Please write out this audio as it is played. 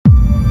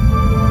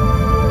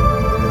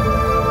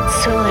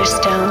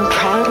Solarstone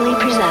proudly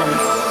presents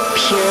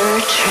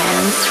Pure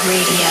Trance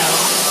Radio.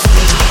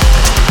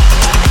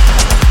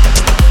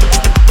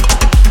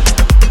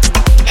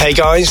 Hey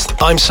guys,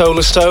 I'm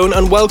Solarstone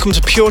and welcome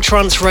to Pure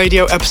Trance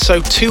Radio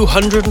episode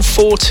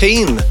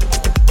 214.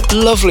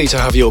 Lovely to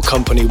have your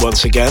company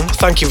once again.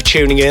 Thank you for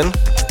tuning in.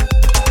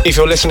 If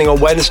you're listening on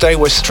Wednesday,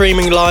 we're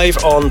streaming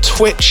live on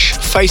Twitch,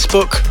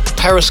 Facebook,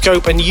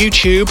 Periscope and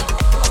YouTube.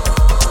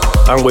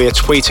 And we are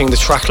tweeting the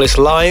tracklist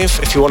live.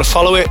 If you want to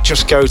follow it,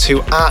 just go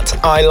to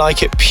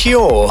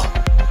 @ILikeItPure.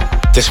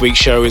 This week's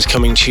show is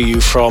coming to you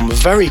from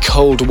very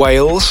cold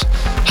Wales.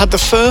 Had the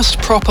first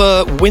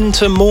proper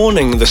winter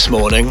morning this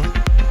morning,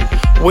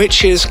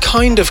 which is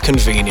kind of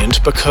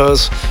convenient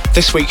because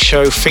this week's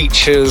show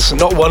features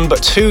not one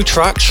but two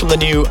tracks from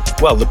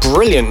the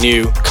brilliant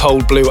new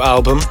Cold Blue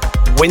album,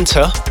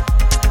 Winter.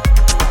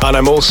 And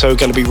I'm also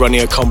going to be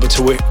running a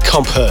competition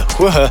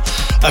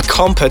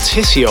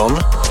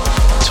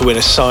to win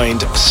a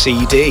signed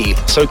CD.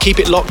 So keep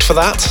it locked for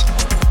that.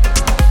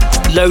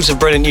 Loads of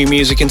brilliant new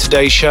music in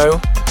today's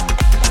show.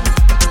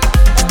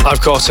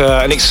 I've got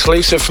an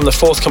exclusive from the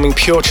forthcoming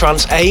Pure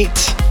Trance 8,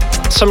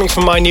 something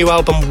from my new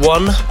album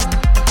 1.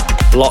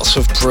 Lots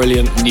of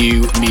brilliant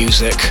new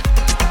music.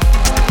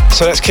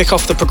 So let's kick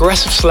off the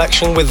progressive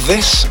selection with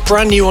this,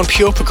 brand new on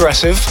Pure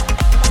Progressive,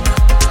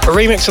 a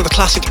remix of the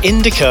classic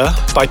Indica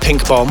by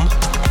Pink Bomb,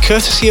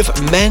 courtesy of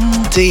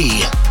Men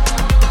D.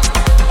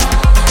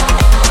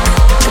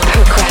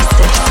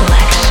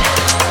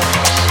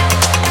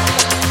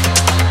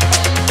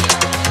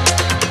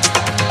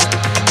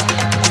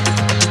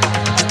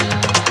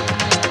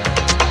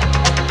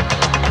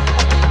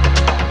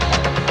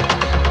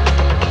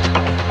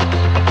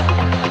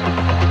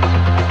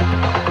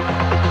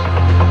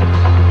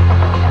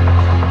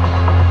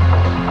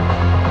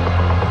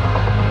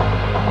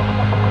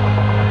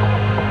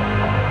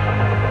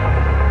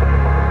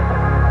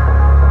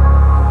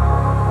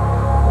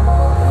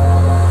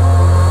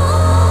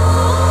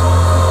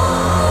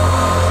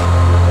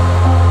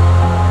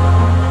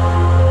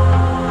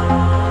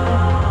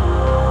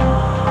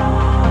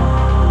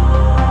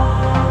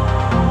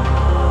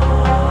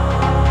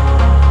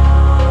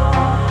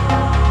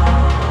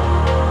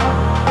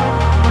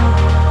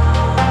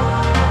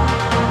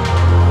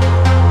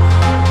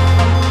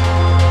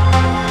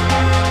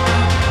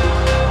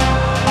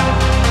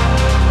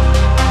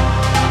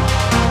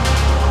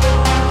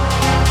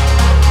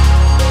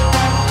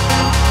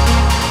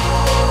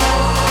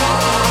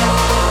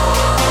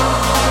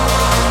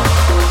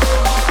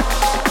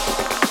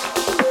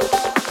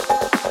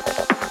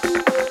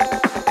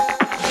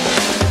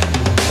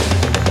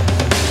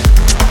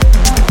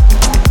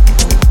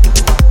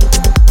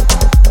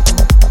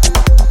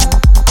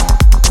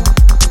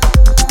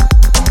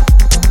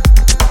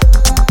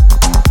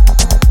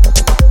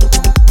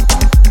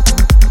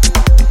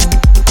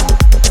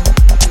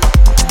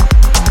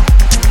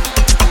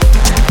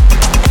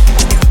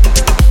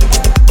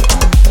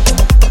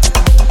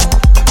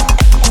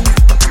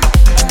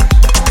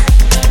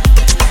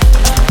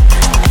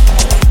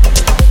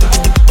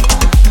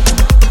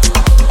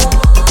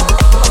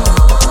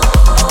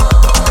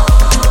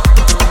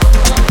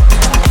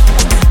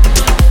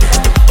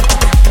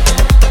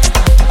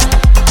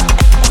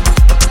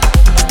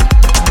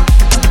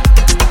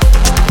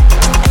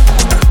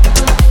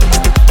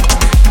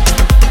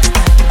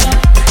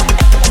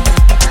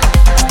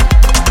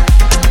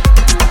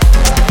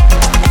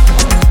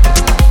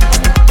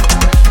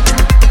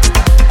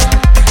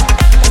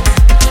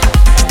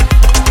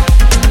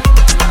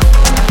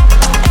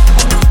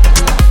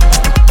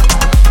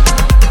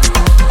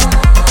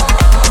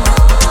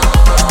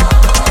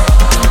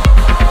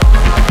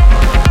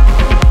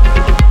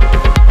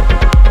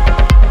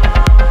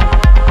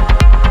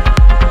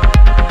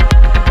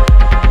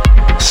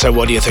 So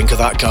what do you think of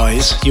that,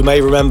 guys? You may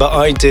remember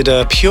I did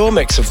a pure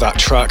mix of that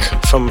track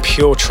from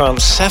Pure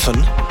Trance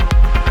 7,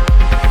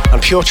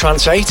 and Pure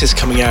Trance 8 is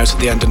coming out at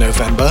the end of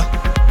November.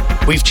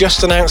 We've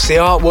just announced the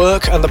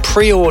artwork and the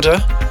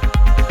pre-order.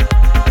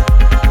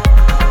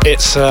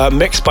 It's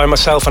mixed by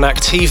myself and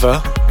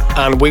Activa,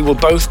 and we will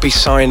both be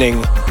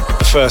signing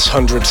the first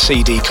 100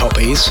 CD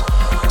copies.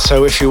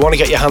 So if you want to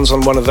get your hands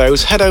on one of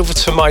those, head over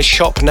to my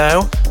shop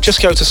now.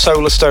 Just go to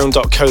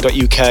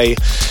solarstone.co.uk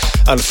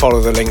and follow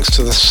the links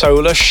to the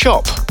Solar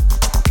shop.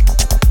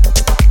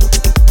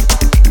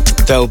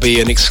 There'll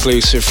be an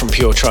exclusive from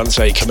Pure Trance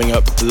 8 coming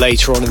up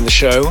later on in the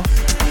show.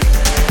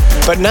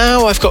 But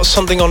now I've got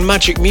something on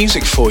Magic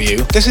Music for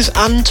you. This is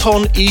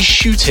Anton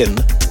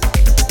Ishutin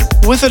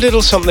with a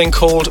little something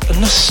called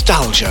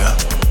Nostalgia.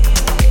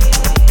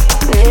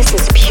 This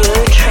is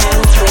Pure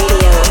Trance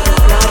Radio,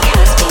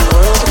 broadcasting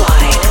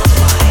worldwide.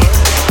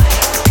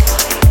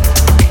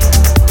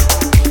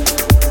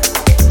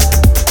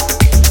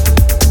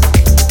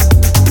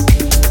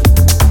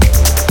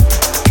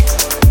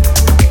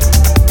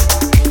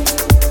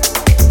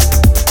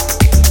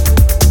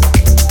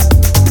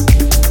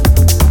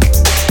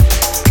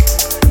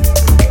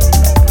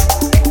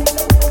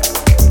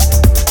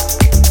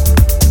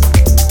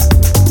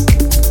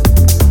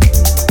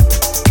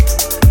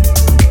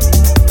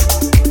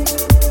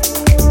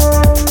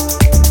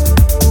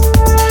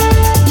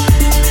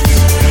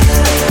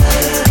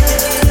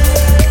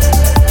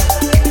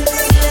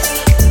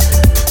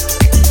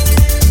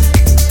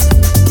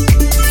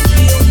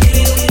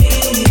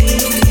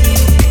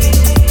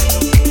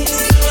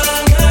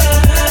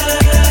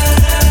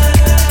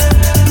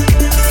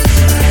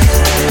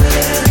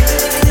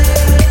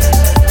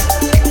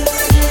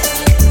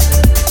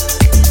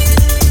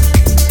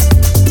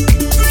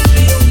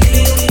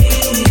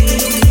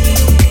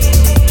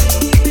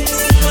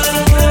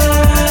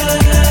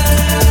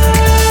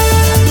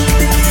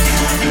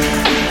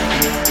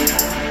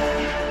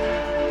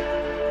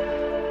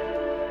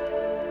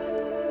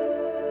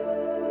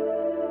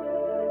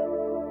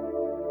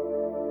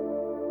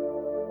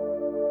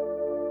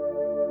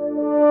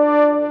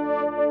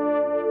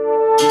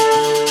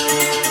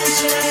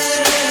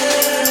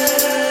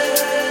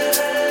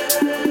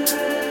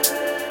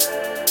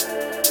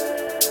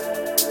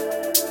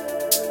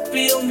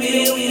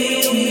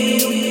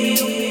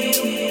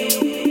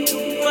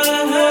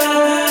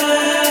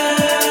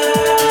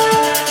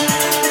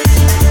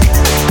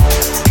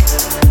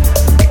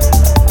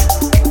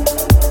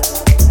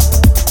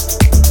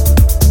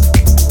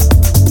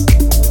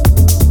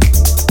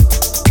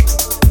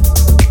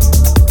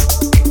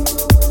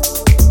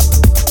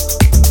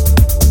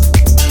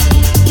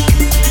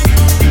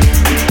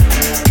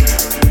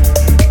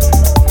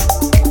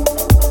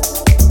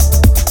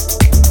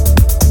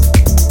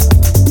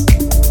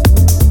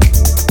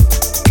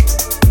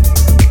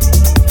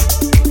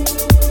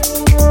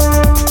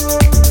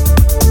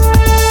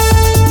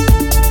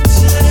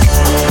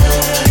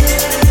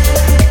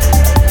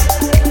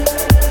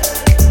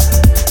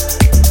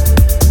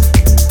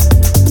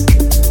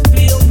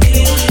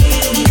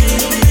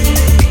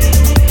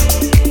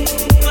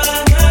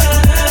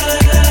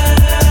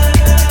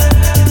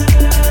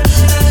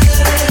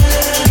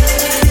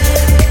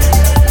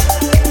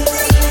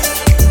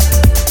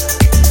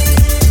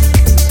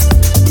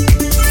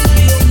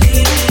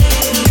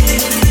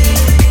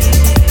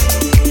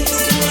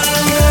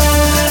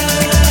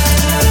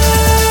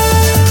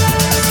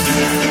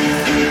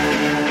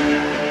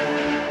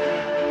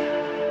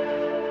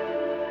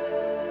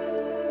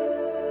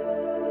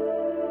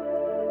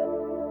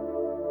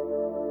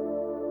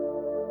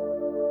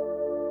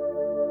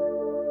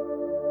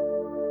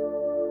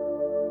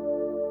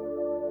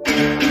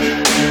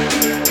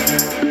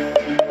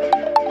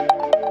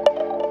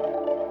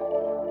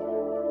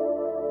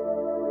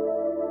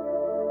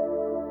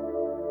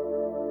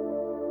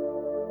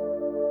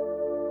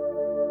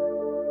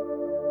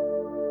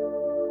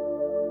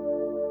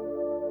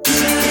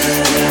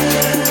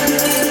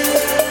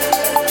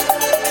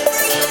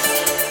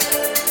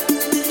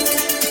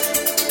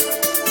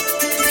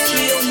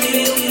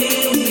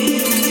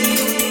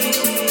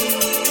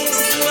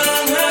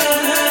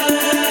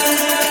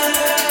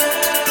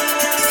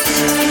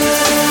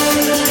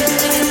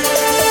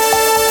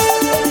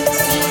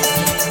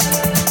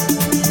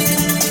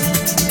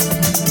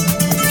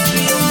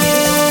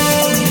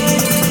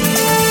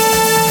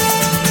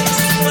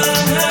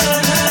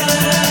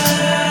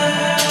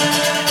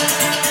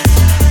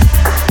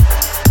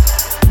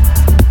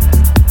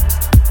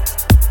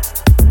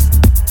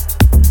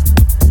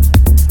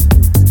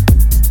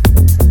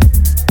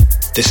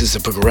 This is the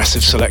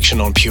Progressive Selection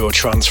on Pure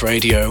Trance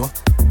Radio.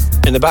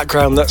 In the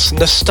background, that's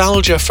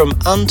Nostalgia from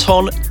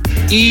Anton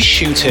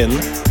Ishutin.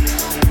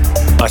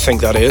 I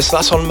think that is.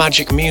 That's on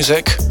Magic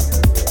Music.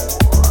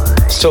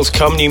 Still to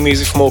come, new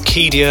music from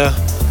Orchidia.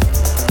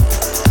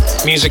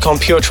 Music on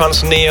Pure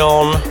Trance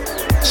Neon.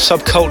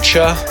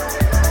 Subculture.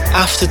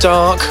 After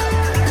Dark.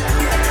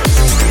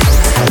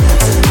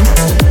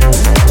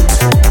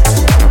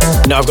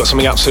 Now I've got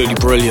something absolutely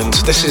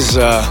brilliant. This is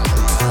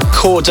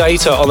Core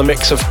Data on the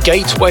mix of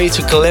Gateway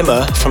to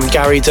Glimmer from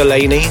Gary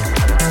Delaney.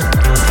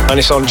 And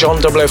it's on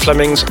John 00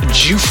 Fleming's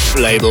Joof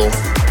label.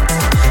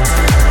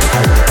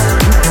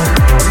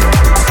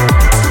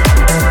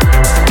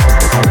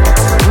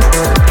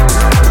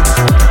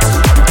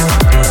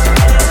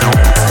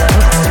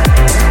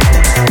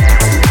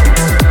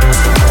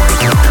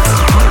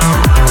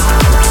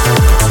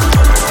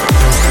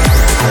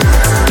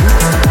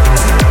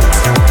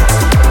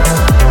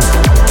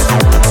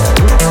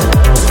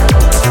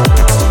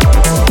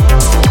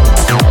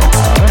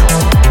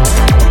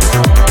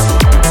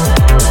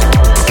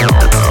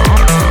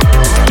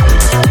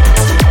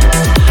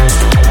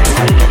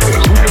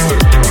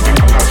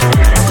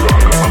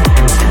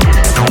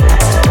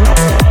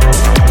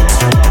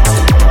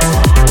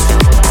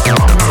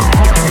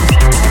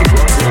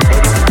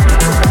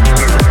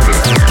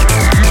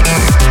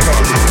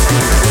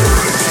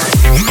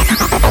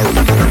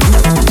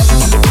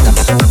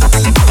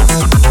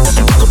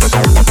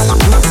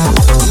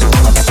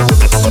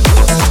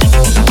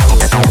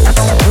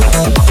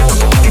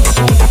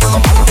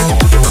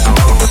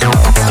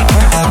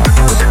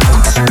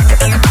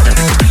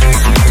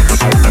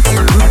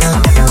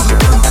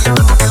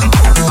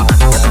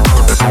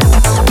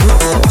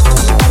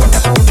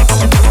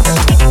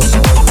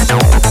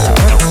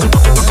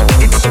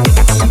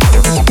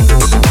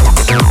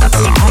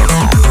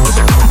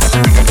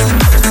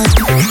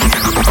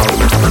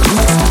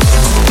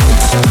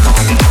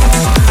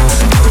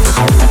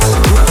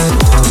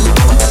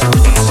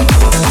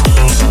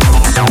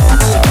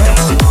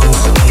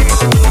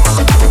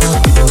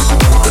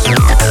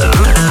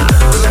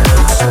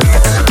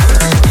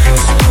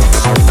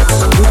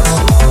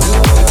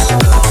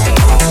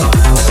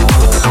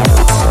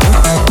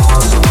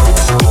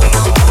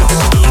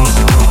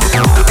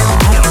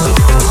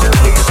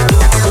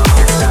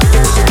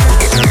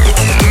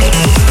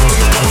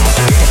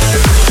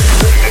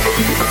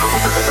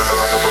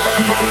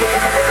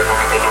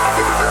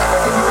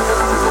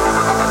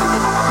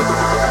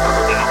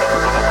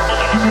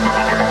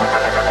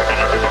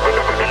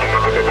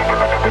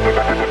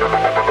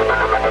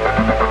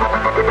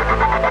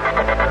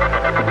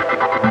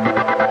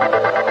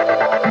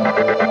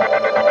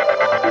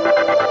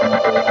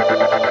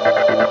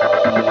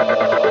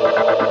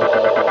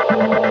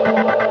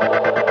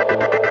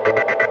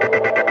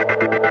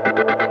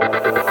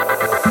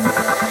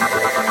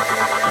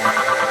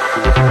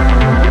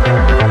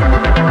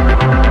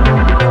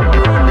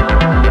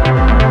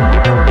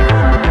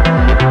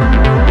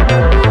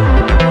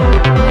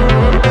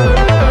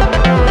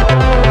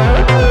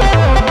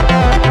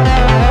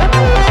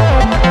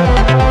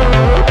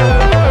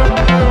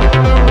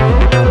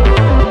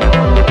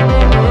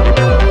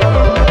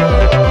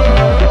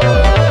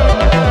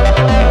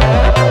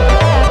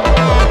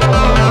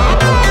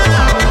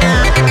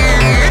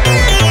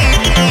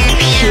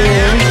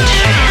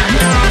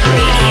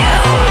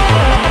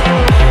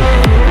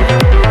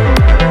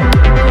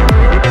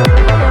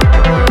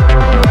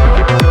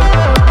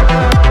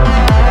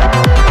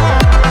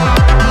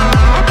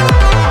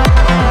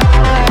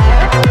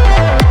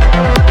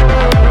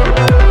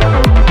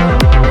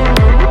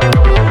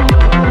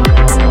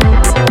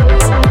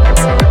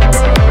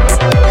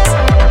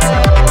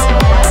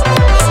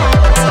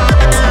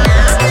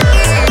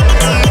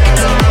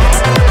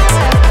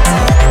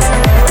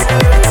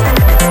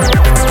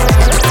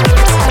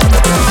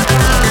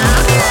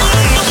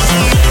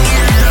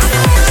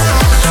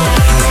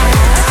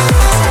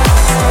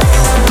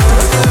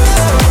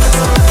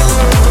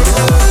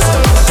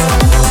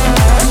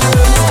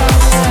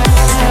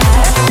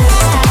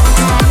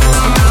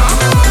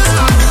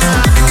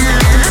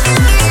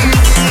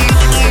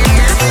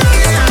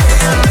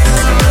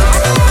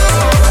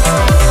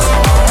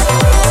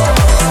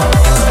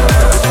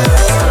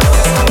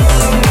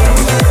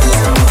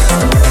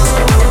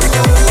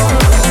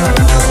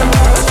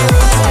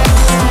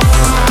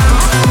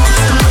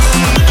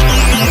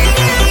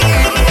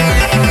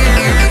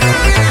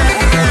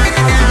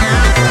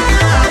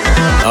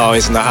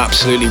 Isn't that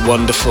absolutely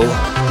wonderful?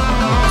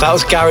 That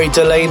was Gary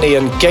Delaney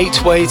and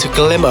Gateway to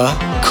Glimmer,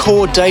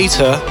 Core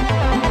Data,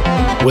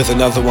 with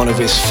another one of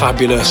his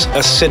fabulous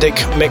acidic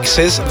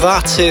mixes.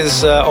 That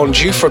is on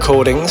Juice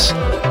Recordings.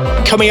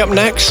 Coming up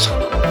next,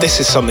 this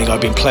is something I've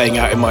been playing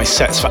out in my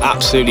sets for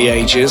absolutely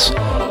ages.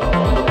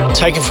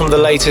 Taken from the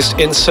latest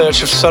In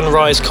Search of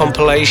Sunrise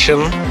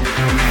compilation.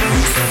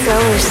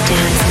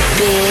 Solarstone's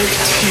Big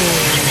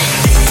Tune.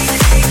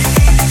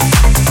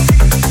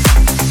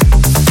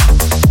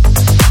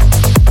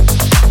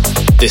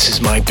 This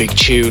is my big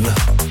tune.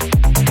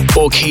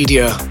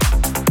 Orchidia,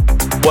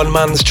 One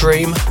Man's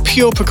Dream,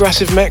 pure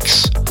progressive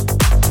mix.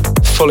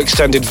 Full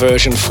extended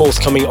version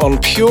forthcoming on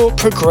Pure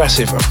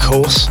Progressive, of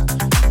course.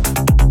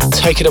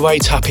 Take it away,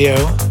 Tapio.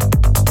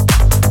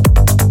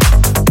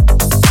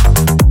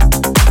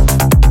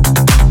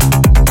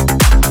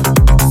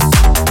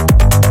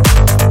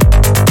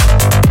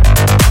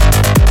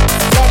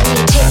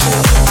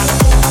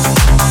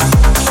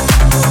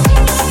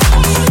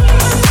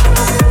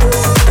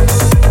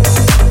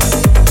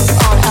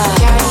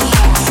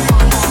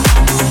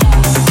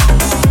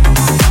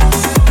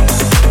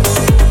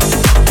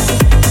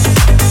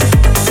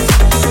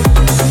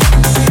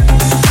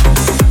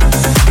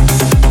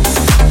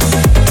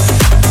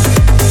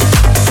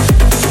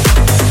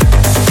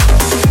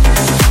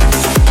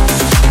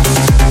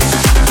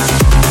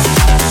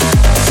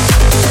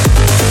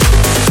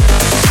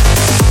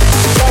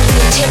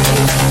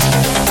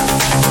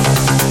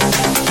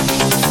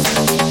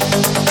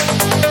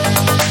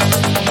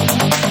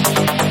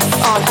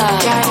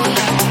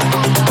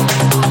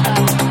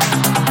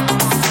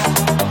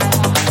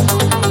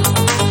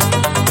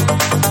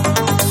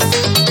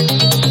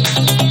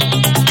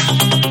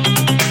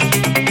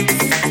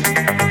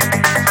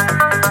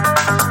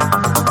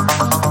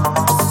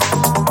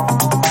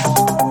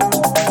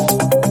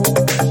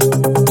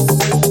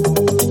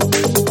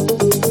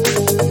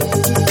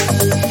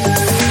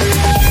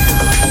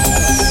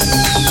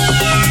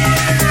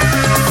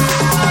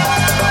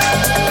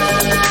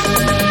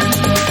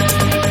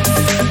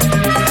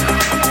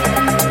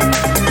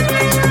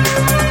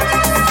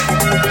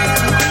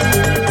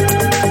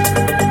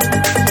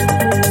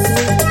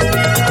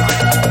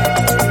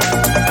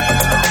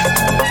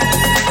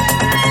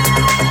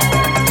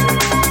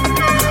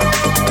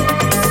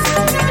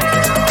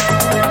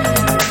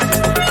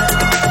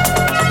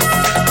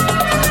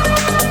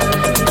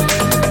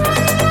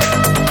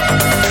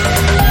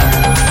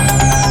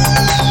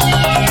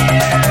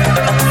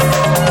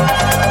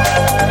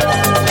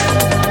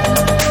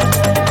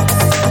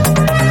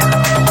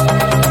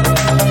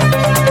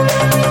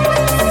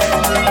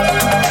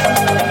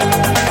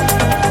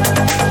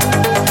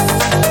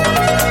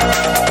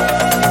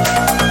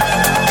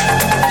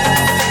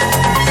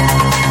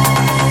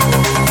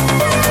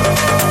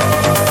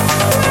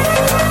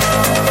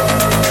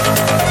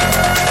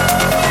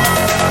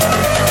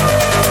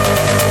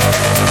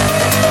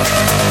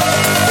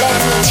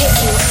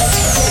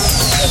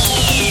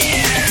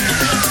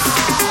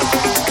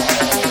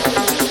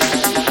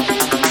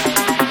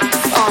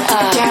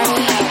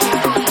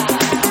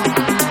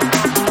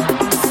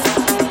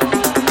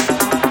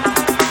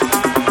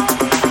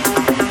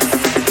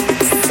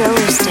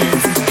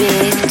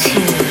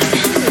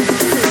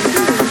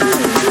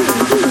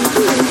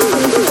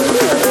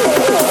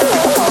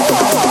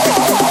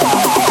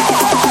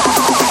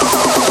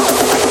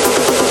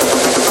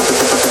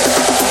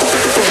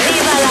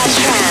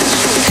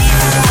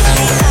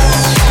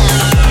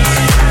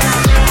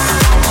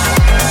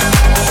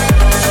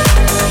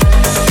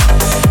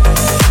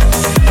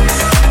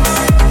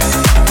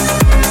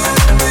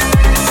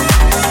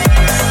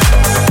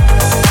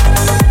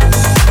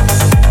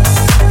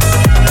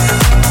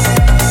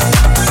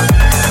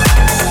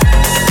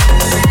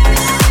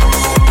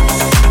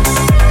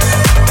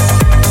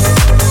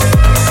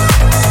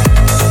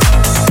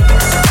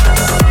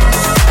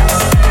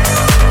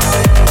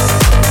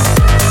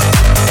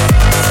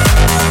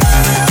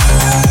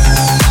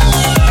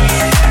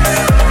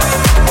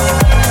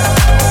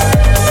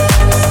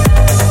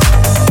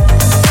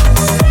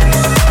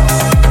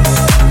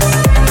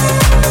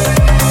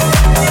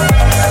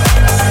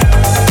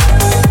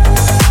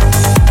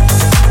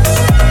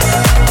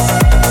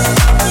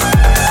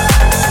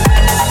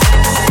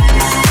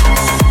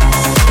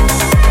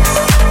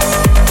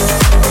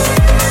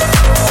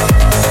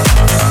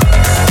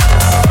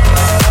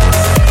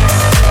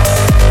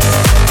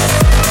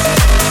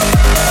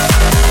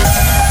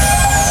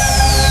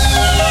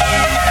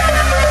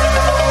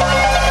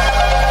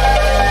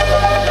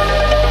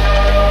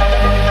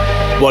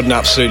 What an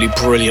absolutely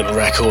brilliant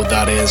record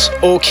that is.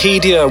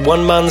 Orchidia,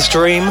 One Man's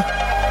Dream,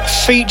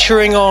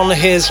 featuring on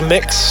his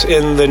mix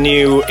in the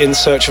new In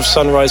Search of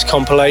Sunrise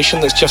compilation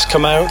that's just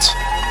come out.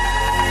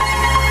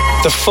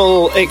 The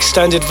full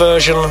extended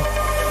version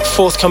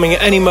forthcoming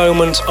at any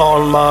moment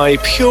on my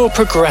Pure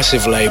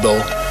Progressive label.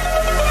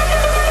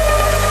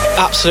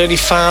 Absolutely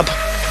fab.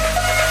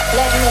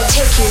 Let me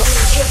take you.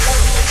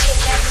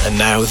 And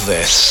now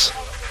this.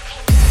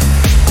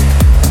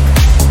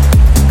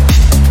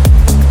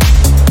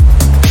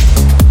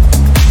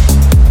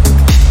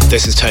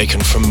 This is taken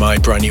from my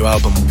brand new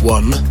album,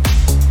 One.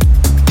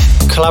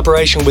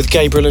 Collaboration with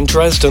Gabriel in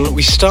Dresden.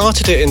 We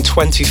started it in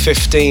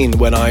 2015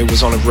 when I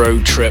was on a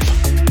road trip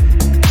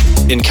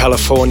in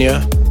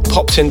California.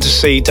 Popped in to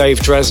see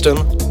Dave Dresden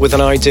with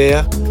an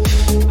idea,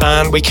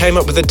 and we came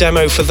up with a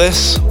demo for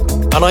this,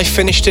 and I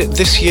finished it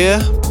this year.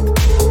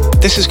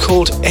 This is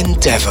called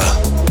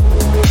Endeavour.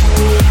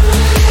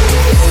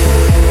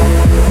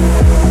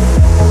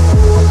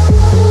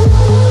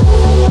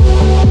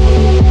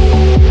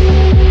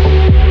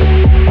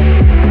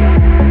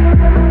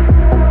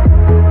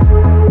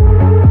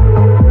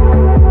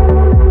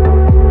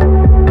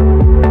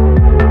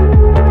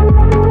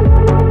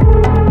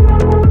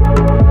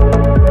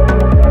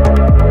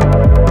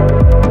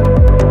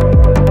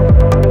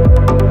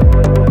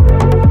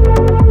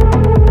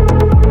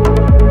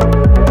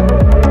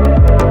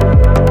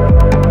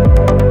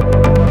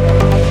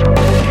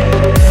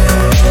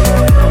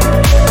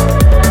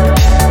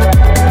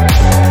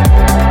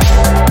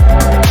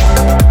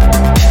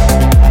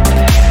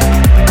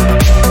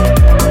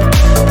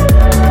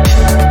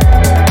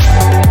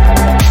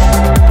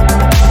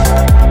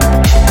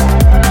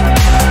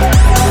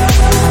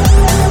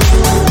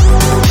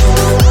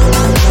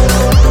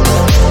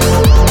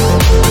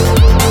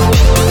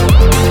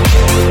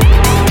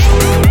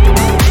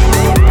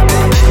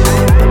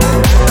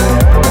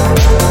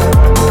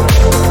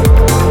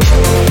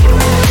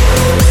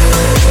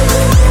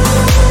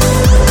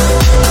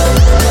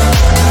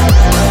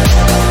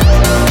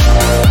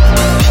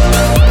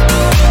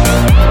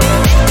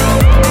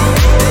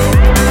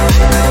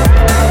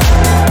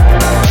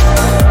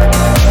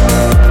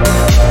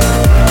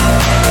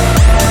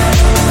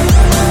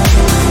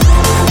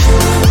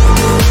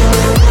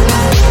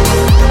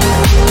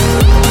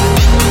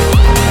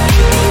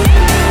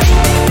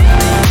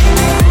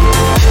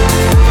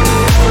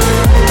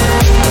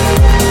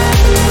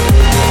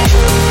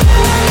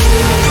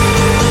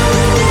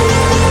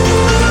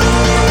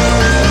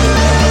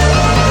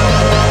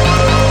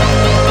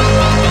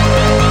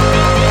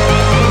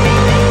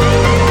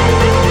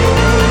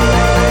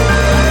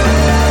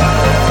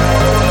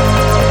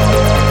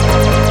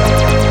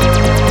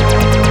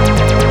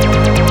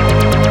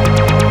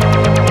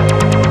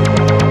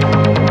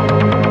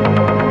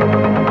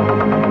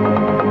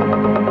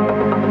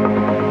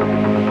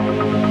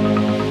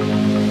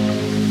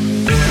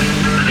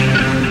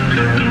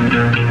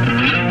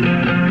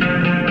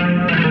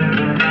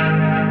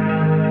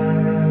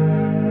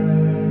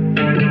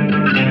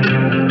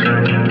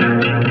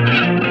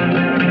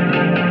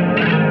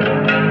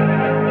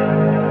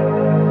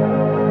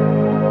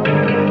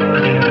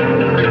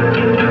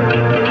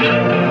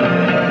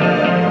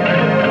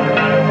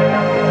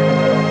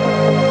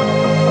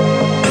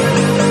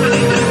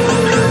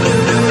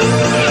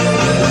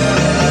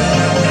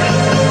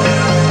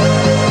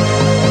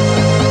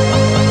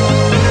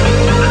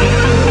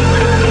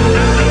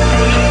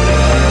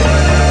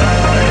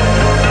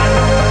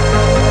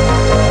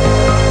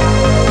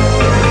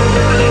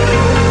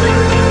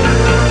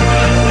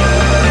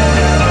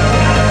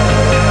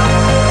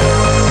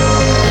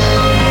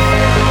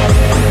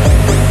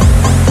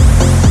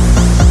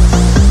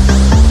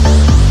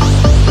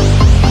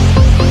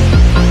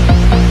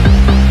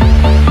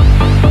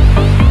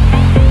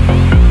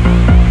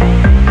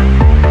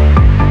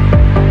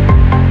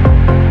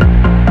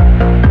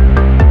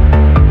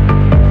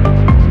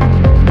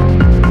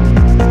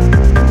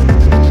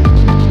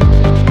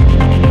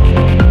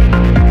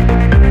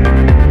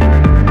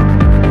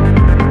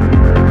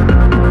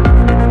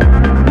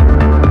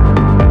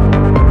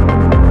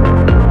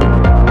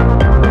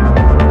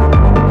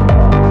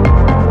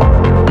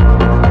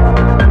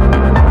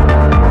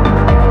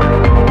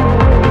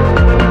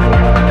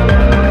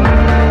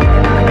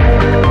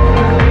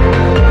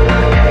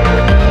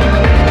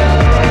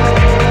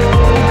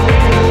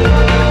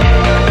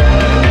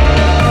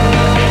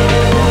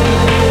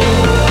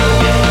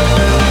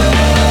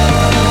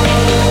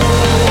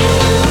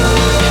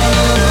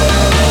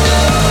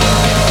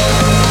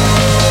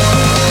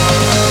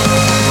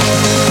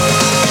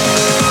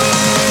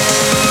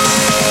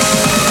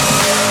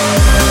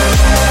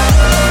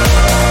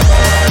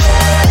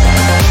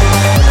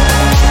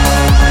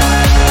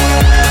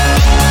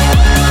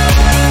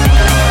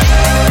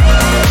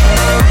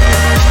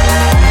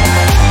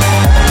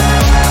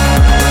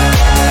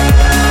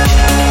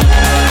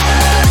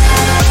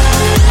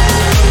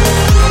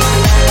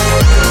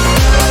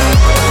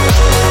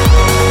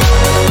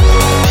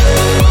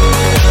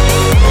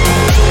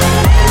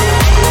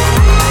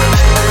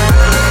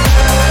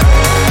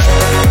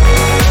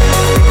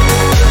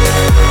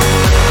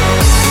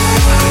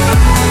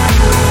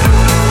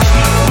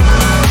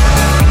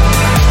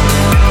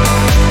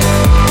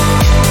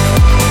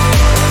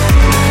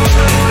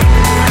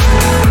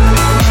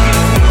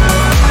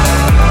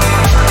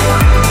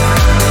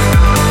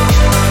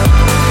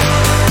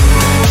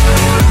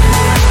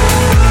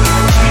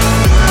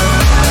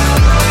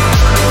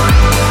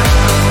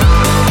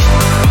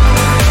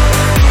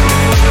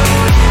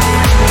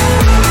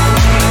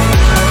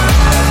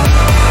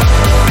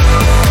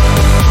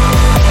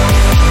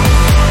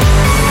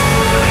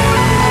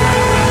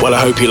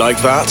 hope you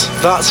like that.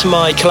 That's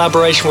my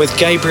collaboration with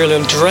Gabriel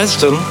and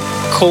Dresden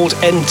called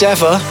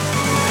Endeavour,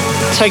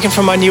 taken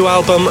from my new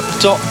album ...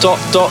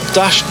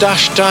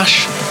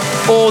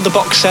 or the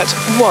box set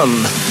 1.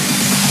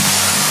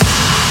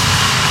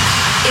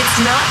 It's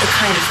not the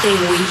kind of thing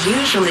we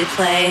usually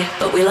play,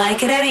 but we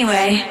like it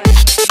anyway.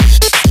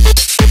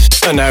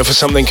 And now for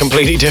something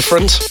completely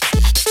different.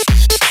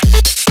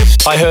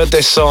 I heard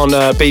this on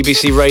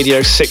BBC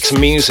Radio 6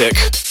 Music.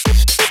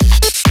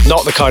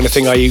 Not the kind of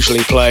thing I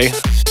usually play,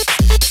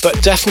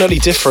 but definitely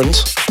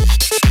different.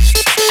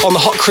 On the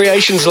Hot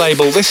Creations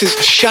label, this is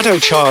Shadow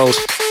Child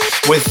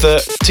with the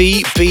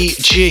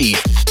DBG.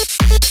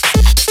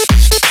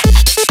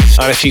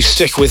 And if you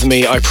stick with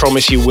me, I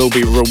promise you will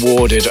be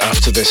rewarded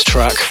after this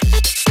track.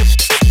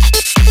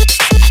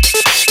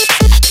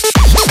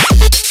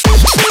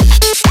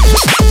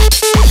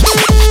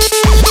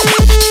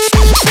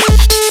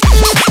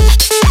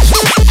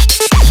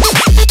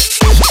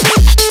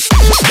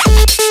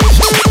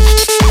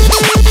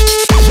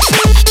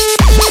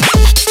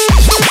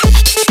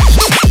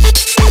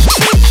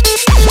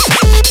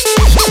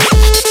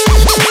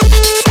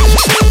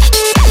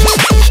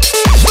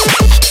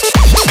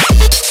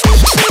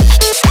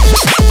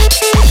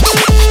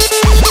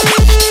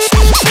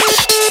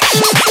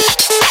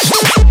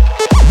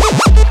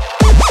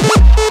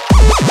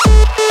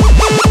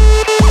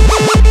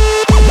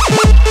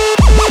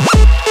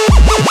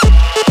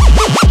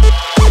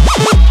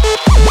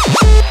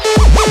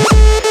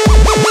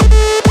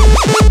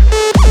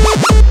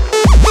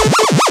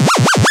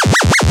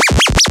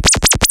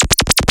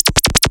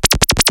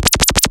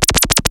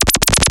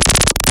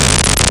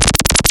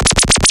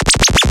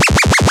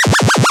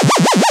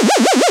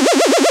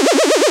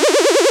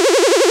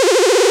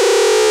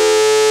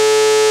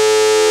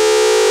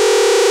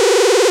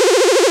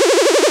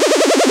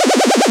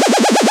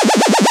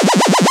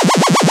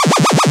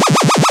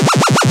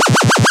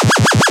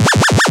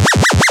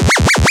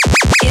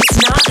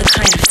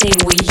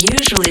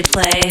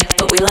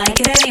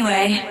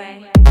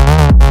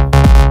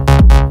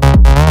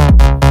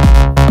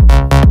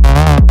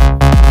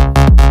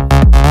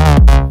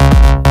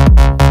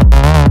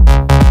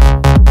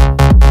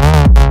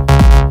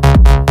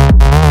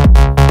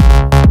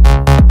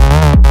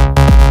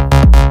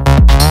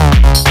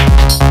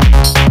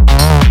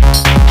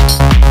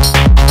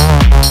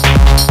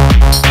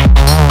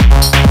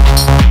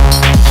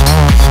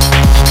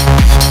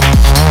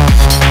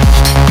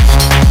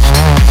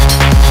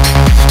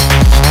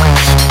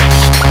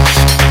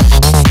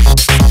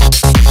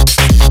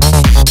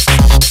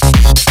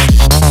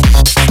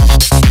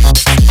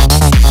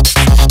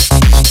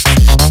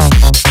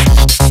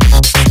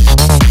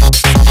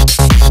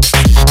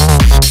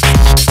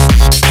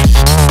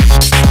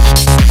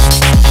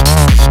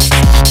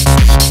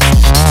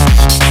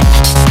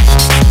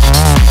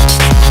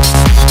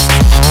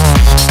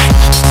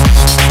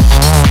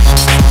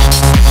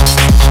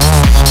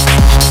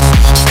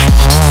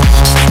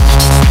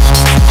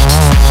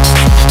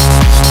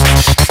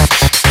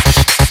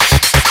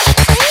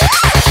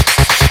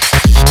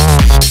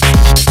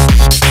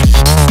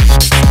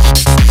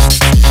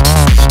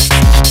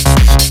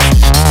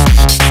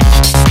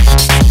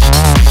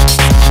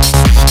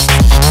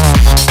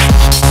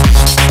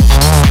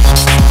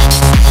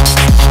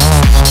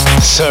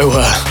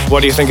 What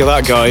do you think of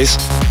that, guys?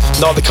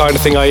 Not the kind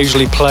of thing I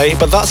usually play,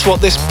 but that's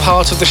what this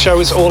part of the show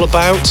is all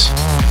about.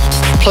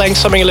 Playing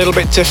something a little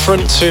bit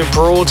different to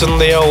broaden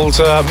the old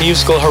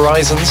musical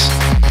horizons.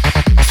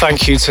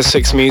 Thank you to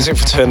Six Music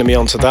for turning me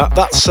on to that.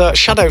 That's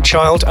Shadow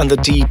Child and the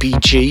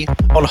DBG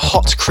on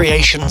Hot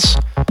Creations.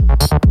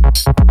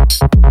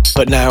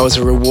 But now, as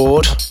a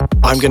reward,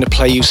 I'm going to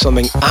play you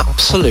something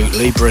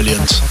absolutely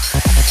brilliant.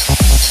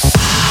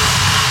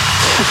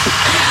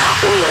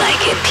 We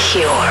like it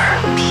pure.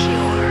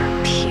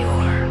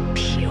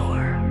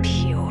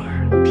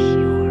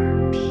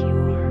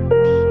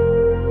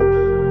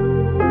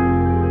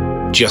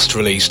 Just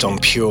released on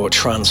Pure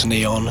Trance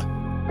Neon.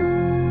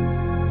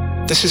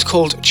 This is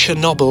called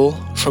Chernobyl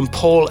from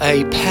Paul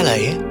A.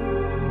 Pele.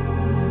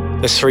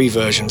 There's 3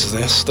 versions of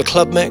this: the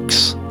club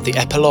mix, the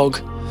epilogue,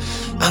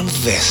 and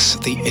this,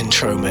 the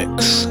intro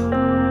mix.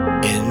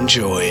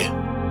 Enjoy.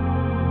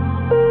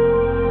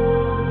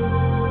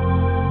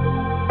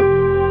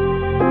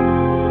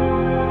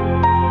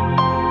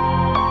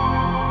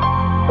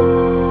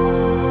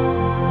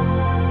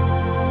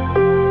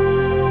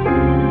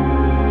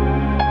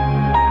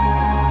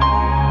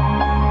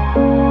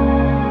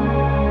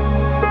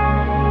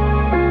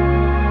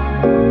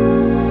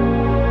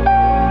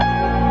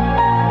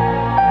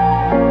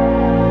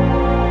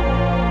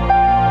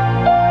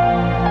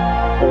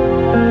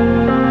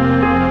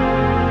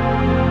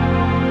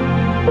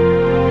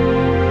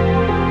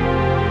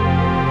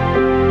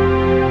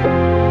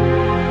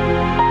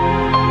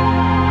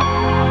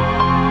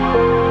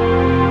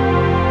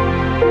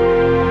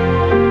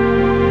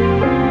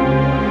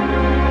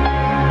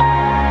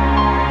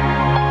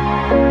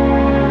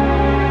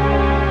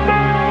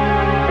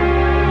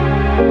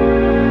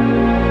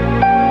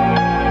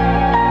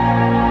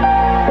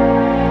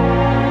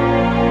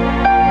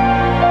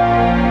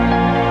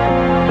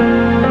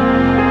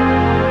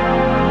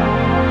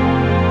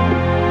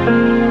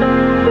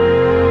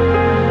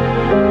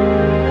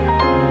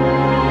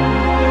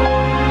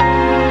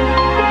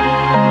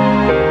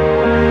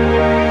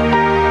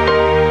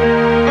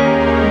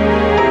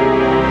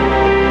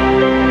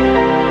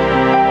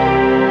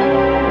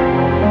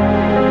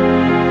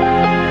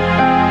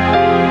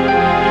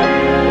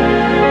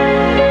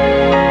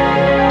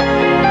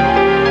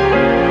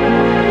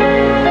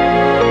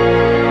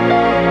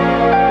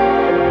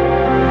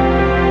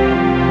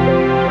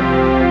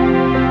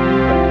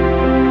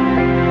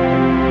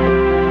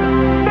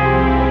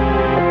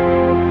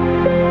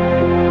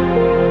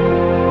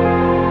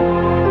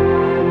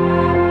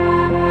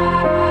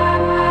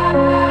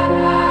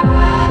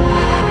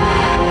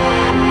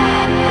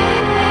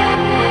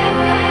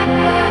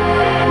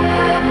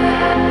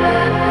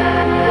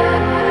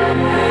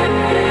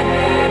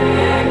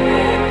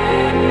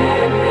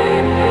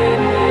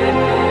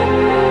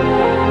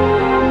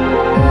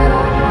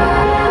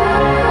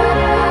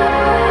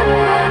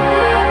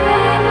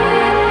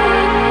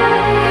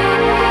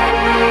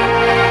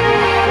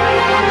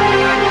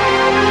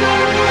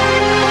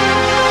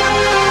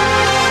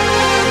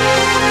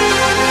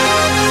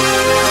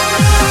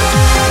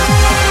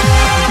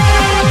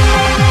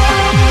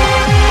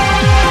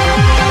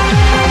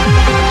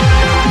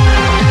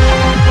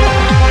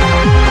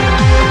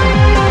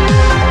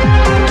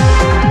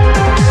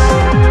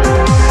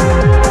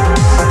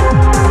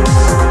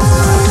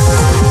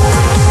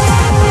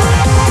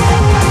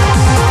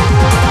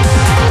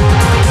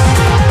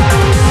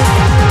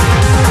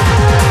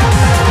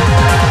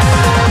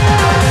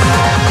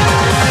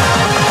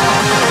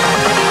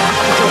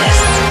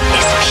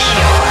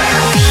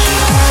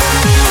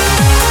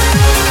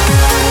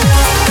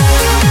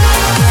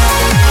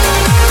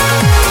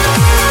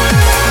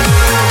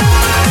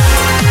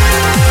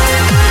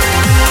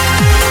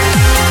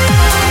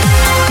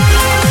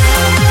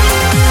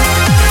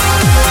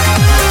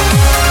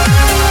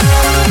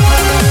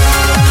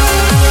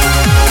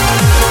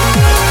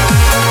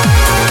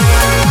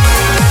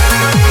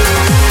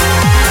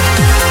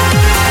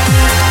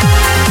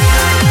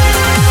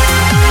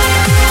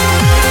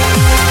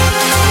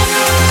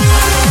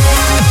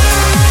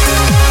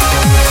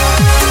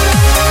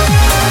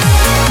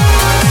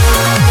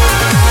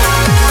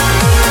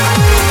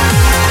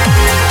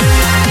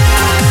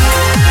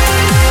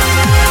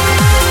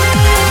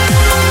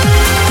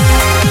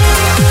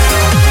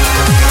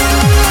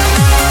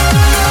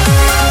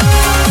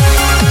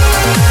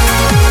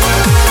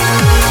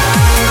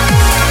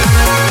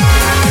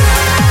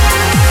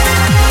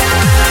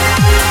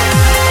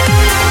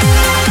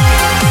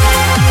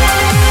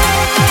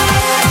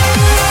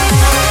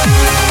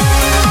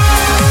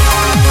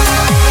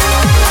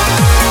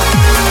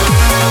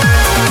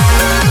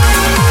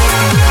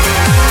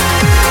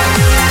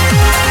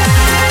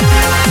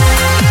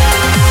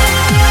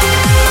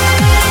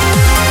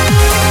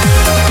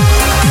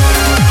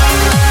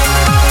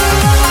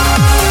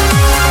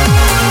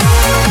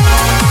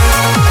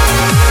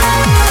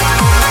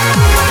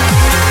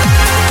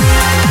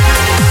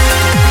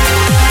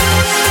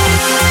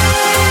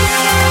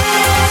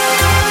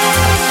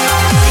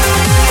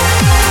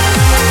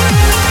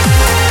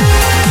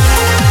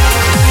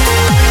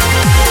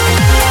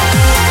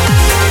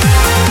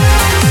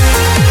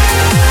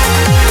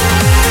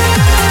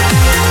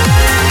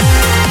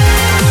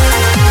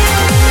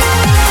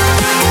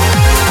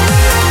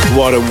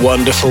 What a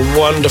wonderful,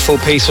 wonderful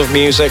piece of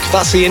music.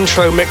 That's the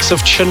intro mix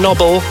of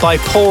Chernobyl by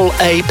Paul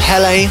A.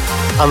 Pele,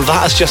 and that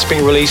has just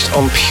been released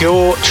on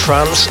Pure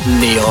Trance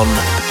Neon.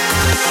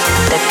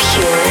 The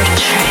Pure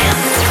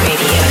Trance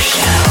Radio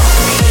Show.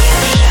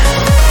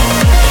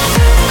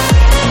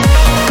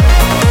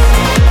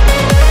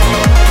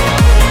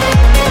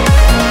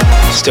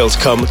 Still to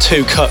come,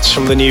 2 cuts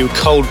from the new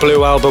Cold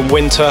Blue album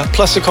Winter,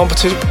 plus a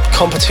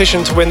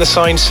competition to win the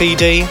signed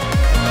CD.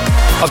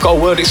 I've got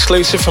a word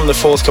exclusive from the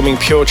forthcoming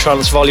Pure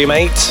Trance Volume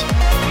 8,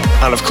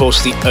 and of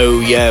course the Oh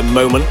Yeah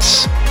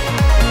moments.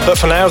 But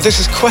for now, this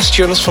is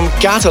Questions from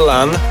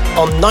Gadalan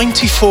on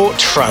 94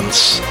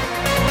 Trance.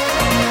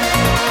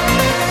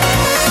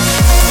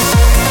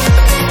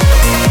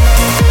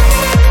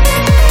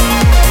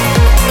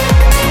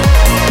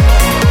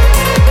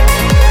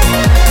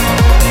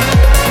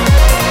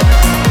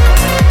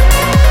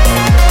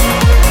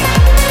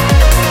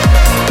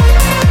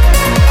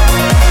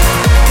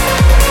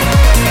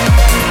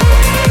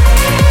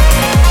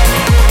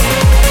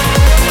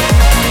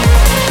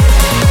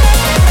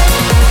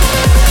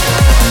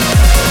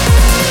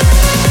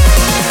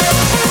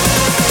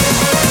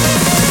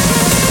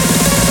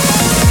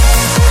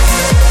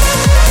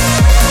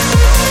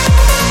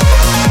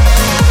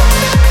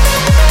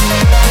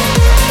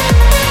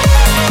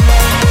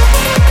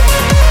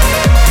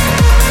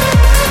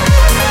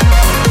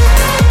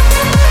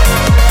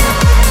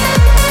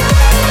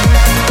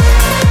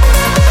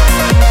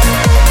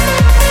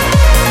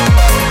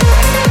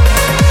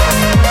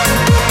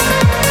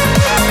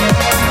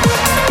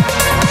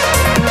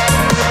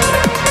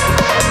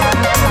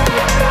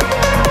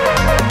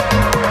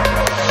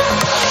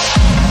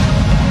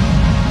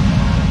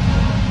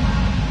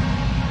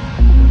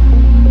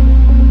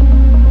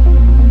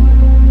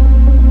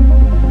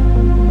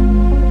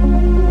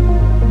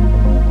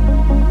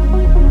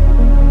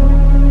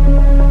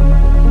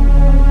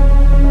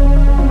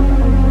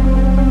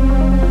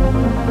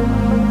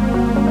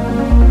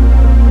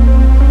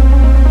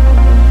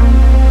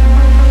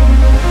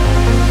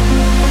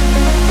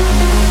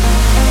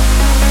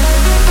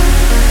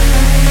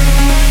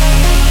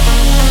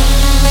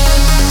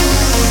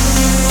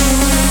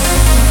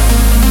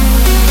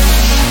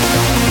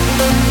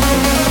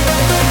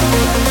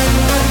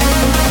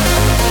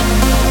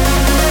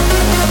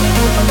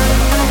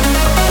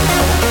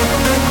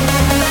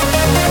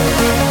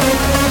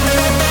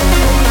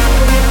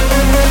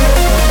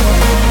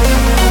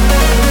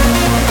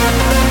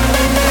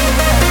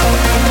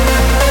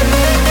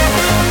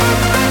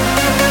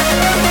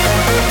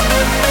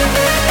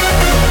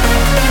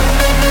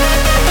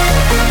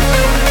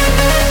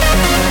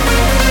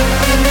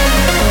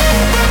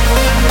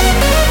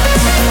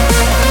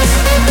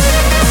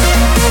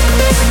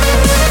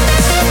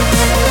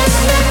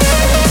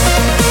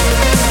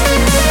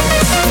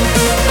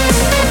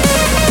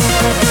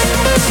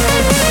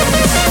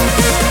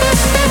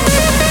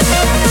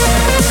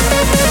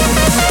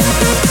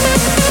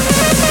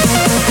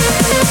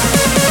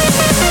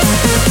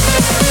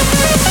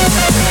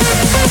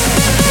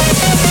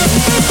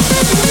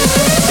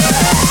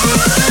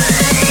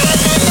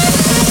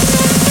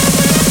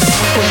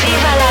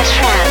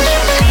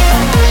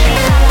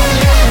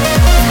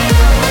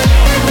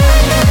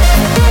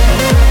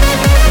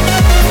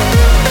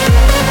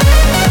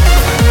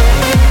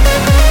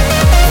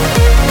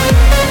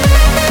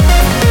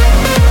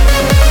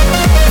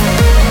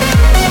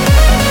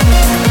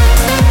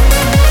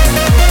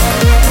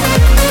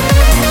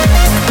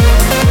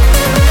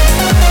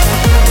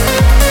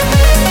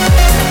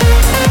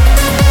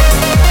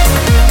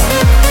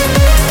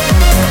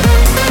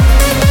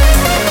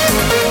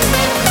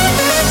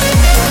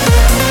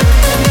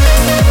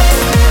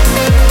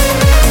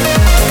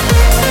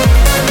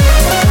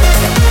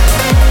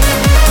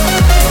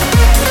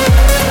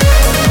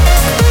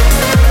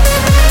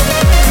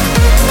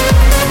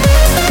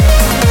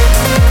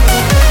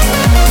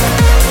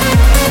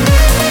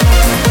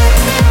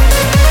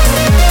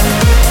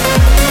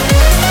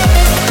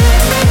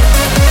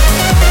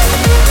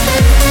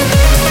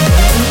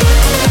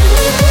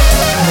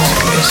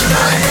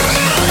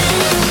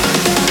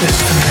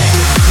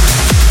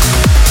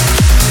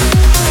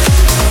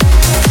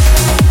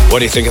 What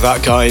do you think of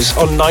that, guys?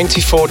 On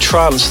 94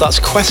 Trance, that's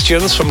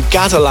Questions from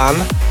Gadalan.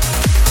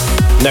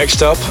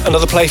 Next up,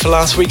 another play for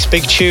last week's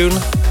big tune.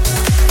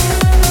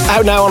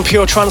 Out now on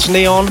Pure Trance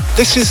Neon,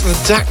 this is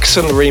the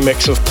Daxon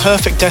remix of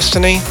Perfect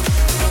Destiny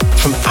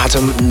from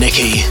Adam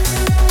Nicky.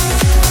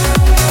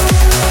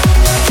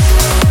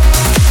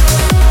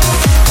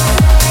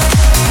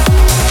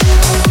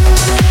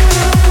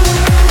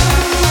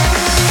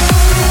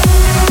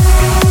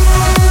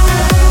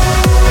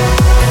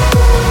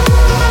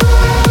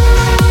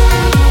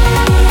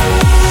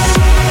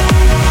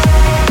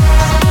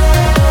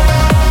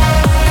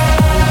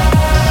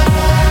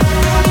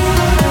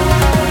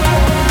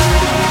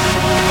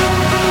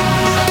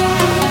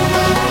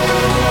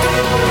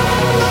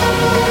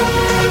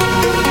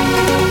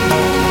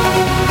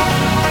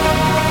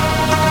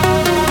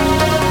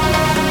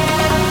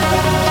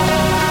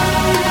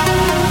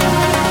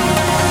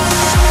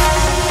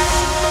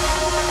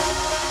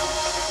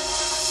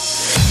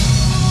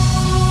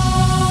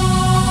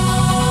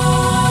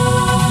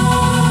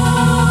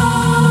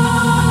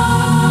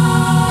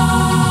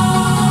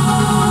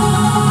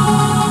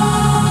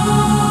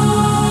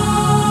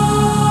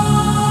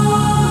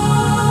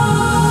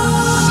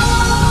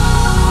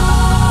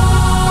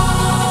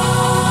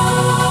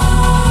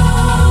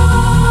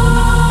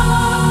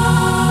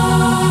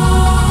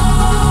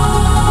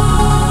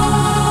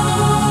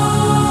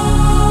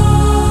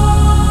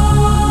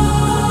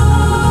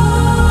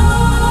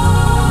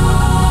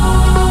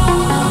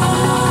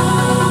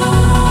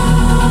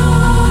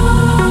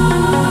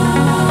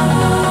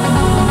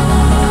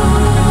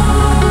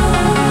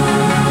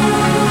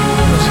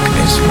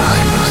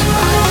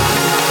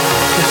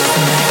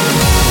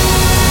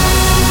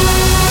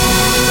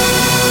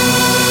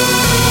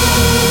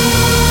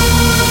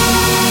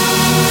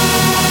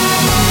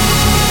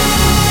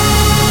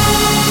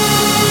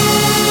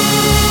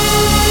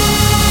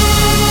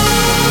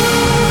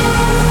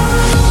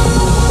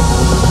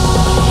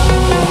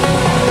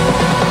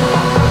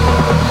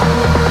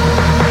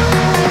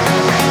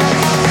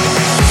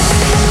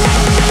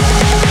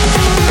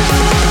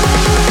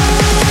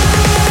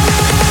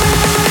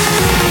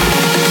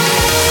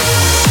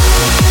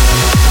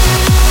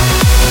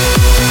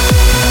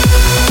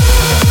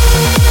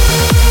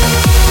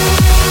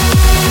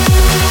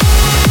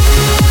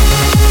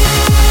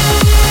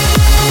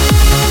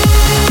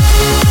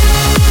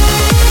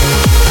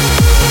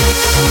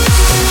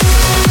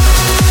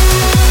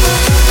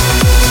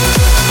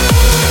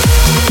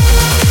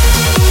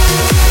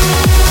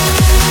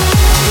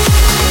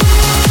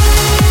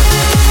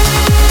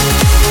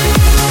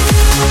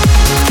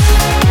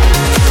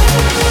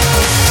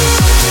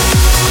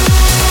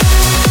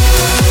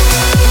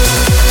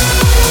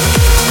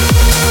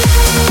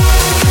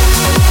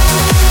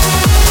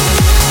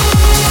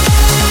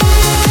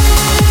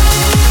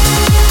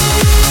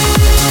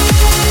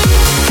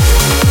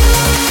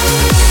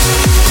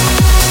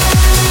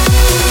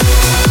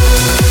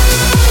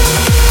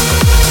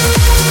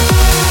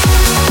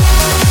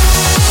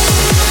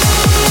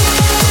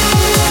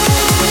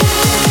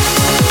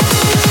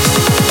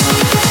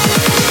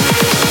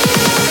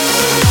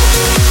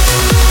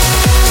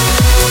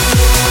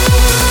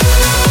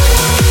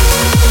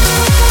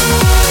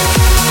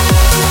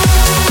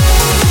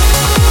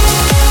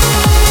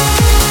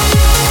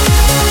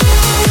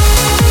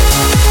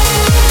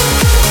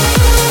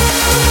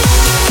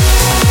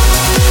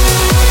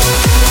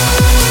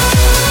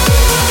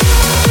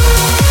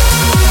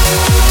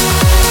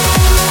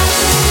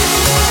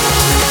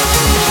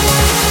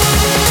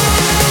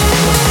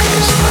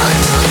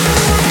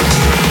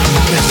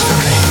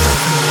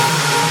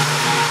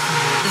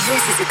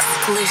 This is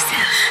exclusive.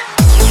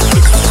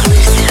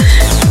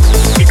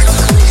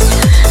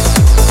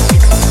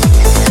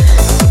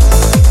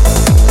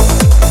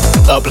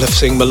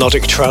 Uplifting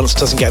melodic trance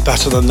doesn't get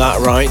better than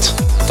that, right?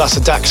 That's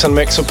the Daxon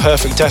mix of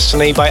Perfect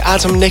Destiny by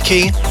Adam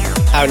Nicky,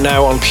 out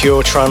now on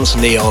Pure Trance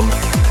Neon.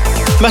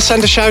 Must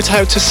send a shout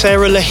out to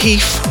Sarah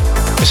Laheef.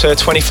 It's her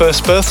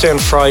 21st birthday on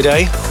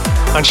Friday,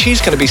 and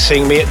she's going to be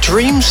seeing me at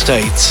Dream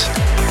State.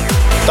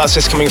 That's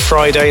this coming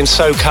Friday in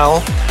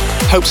SoCal.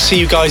 Hope to see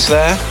you guys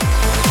there.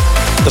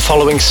 The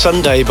following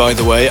Sunday, by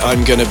the way,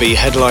 I'm going to be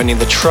headlining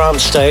the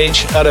trance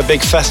stage at a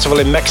big festival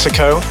in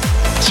Mexico,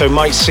 so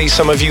might see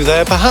some of you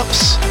there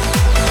perhaps.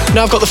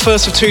 Now I've got the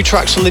first of 2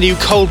 tracks from the new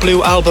Cold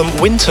Blue album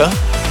Winter.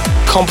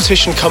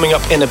 Competition coming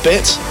up in a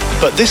bit,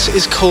 but this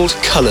is called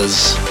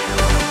Colours.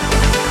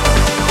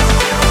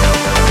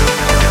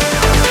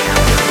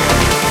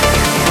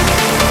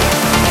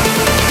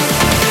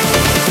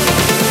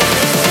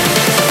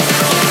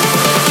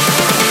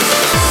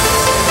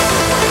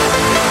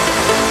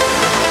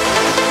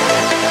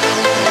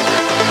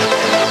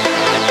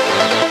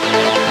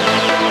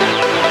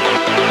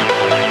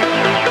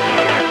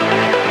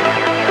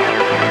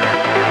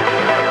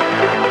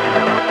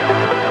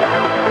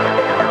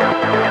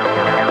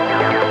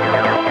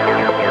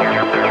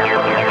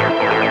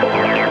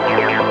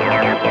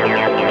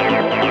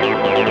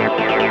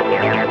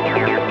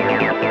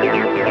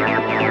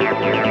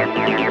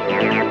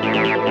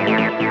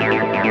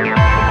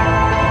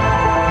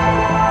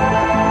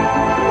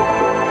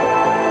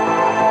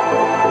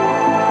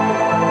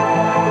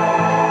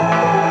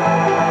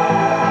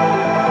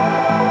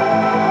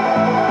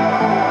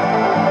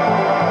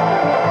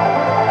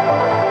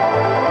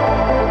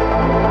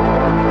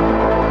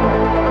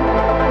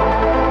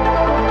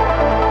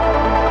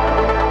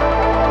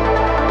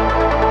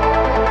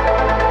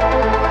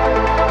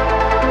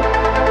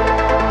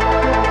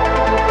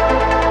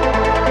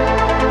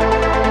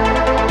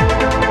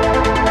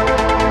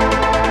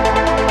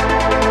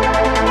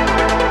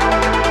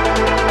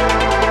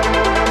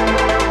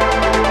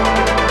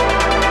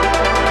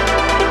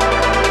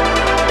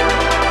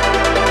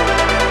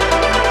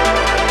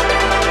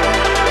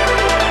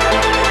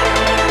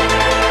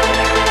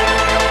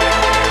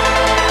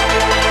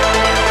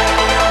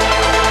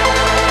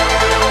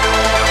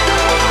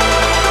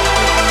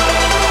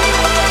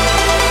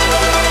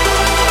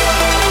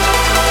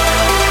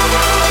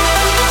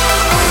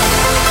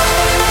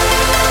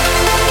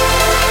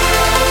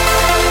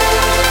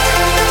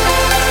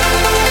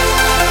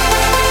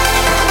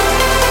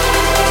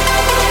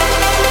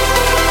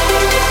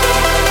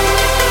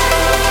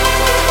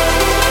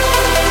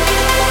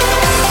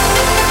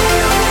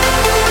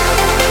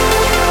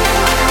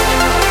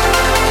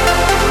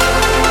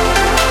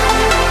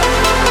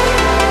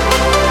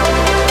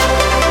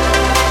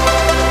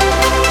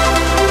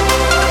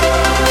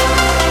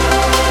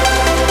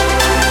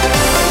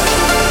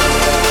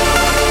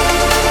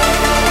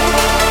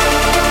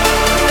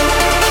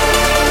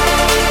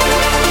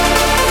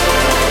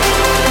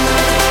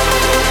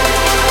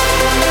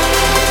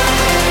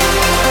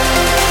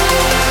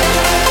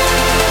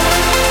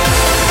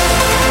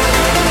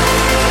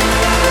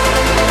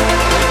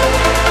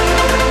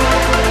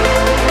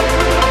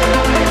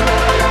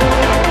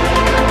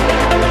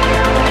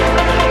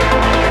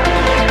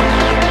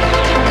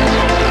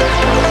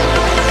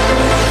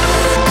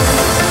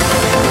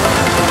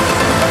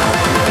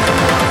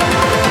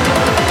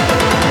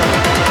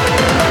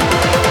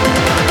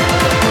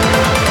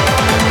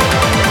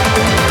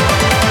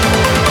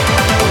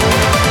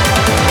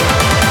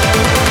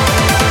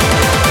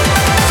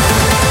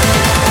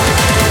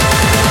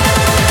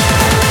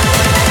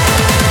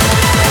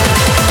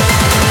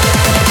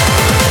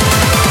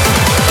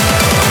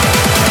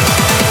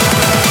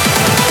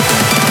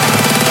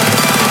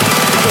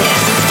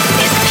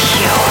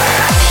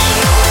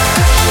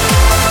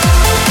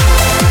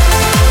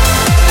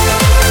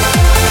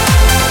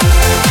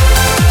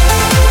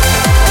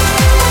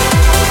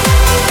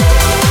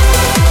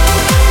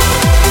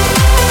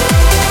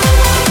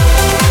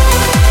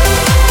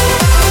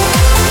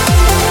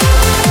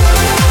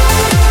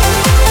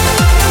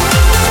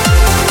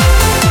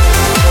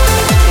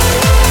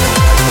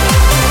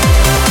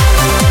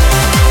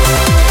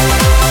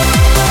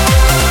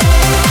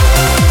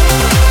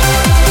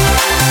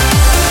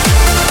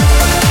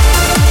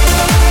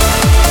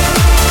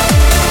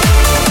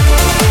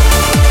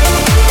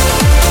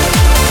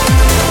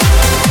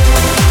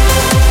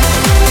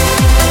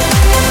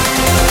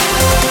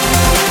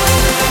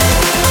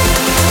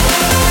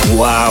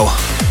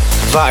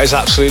 That is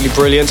absolutely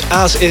brilliant,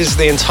 as is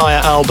the entire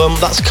album.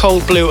 That's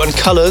Cold Blue and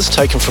Colours,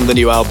 taken from the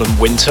new album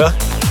Winter.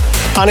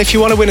 And if you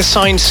want to win a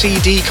signed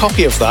CD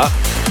copy of that,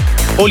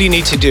 all you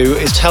need to do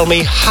is tell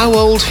me how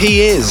old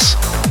he is.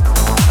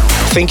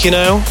 Think you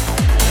know?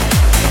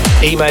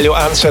 Email your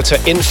answer to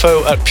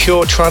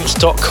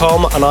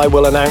info@puretrance.com and I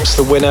will announce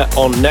the winner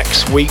on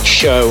next week's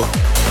show.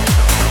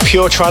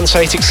 Pure Trance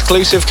 8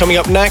 exclusive coming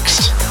up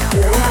next.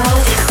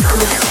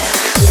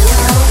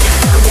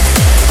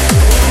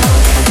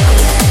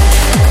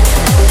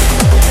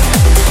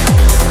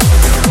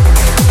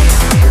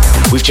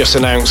 We've just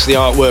announced the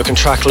artwork and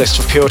track list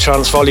of Pure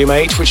Trance Volume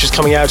 8, which is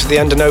coming out at the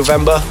end of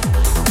November.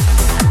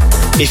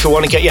 If you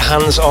want to get your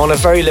hands on a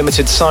very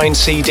limited signed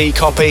CD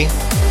copy,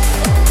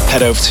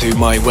 head over to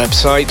my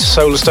website,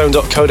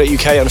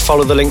 solarstone.co.uk, and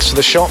follow the links to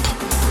the shop.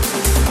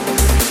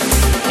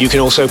 You can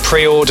also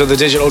pre-order the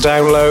digital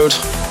download.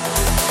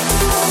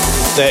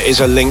 There is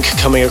a link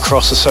coming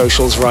across the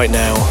socials right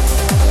now.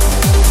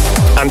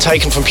 And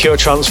taken from Pure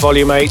Trance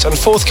Volume 8 and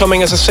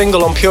forthcoming as a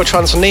single on Pure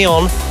Trance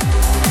Neon,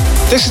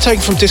 this is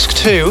taken from Disc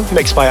 2,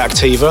 mixed by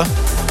Activa.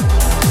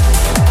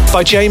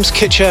 By James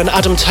Kitcher and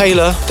Adam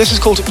Taylor, this is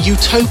called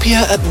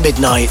Utopia at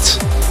Midnight.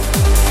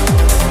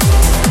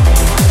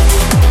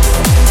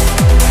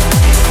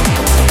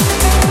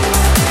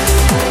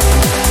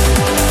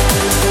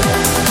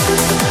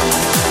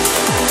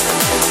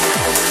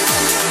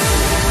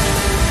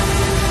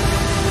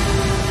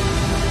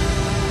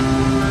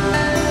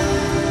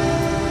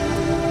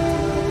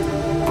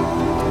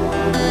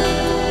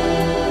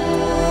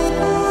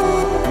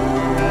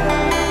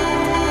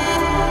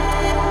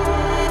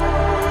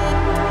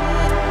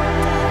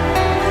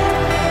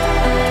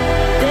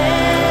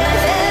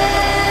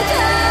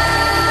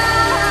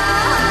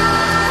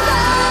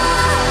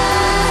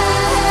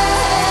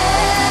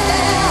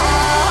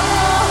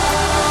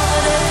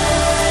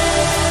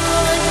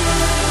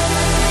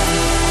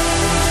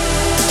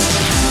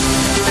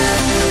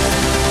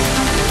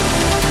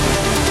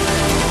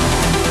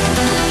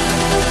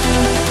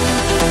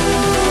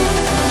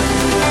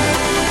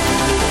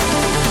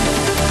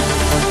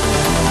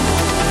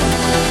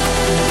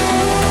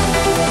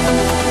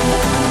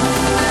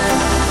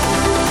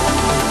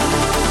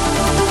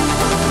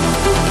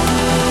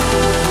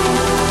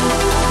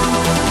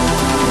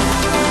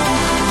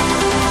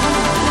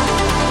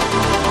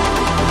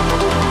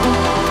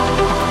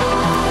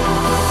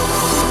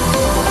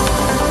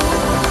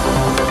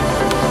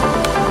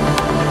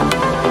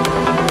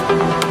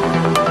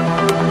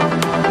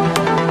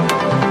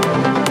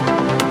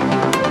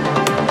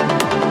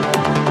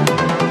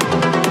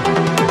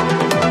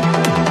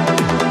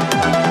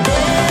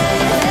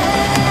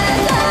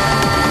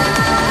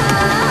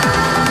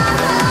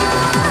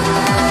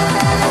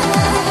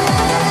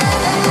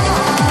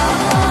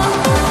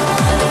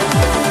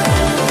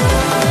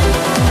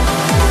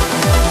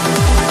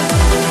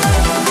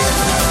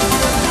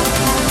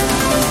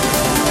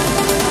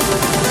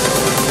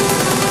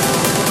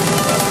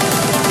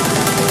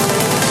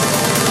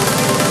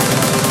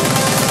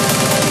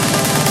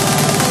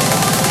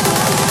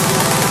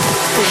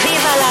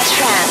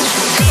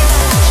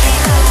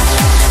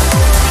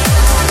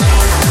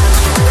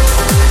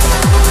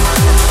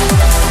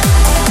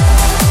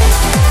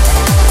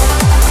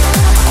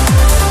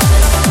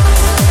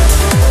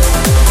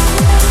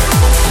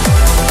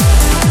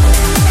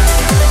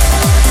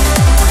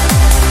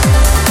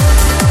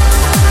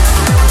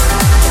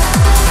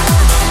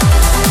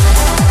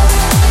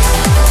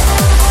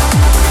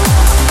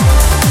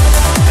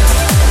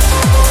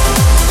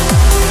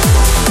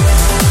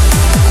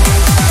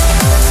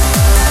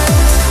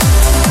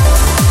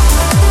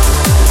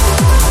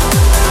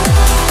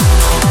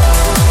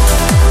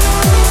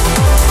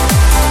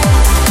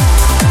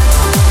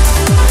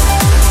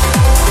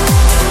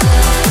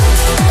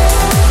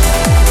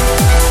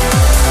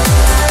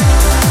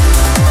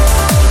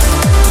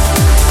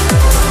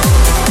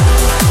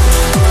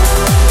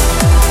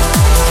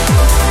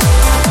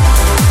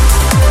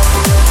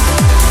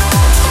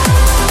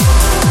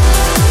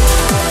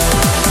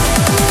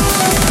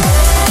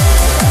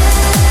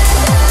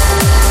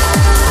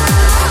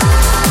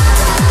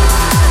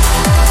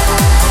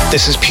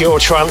 This is Pure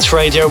Trance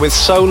Radio with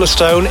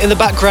Solarstone. In the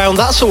background,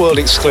 that's a world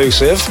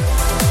exclusive.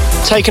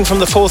 Taken from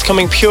the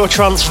forthcoming Pure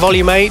Trance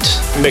Volume 8,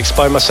 mixed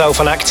by myself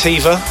and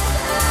Activa.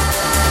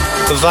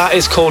 That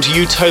is called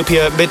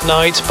Utopia at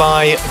Midnight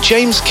by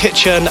James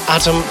Kitcher and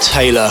Adam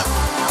Taylor.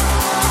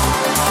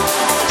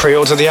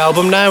 Pre-order the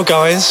album now,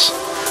 guys.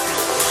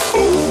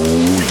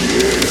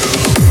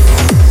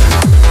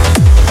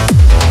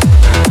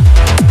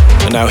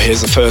 And now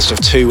here's the first of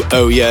two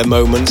oh yeah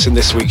moments in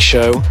this week's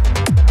show.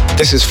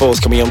 This is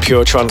forthcoming on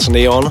Pure Trance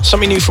Neon.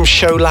 Something new from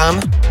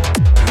Sholan,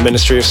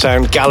 Ministry of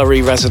Sound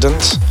Gallery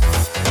resident.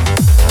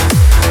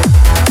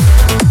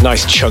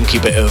 Nice chunky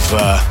bit of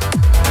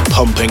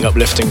pumping,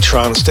 uplifting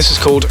trance. This is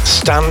called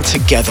Stand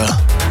Together.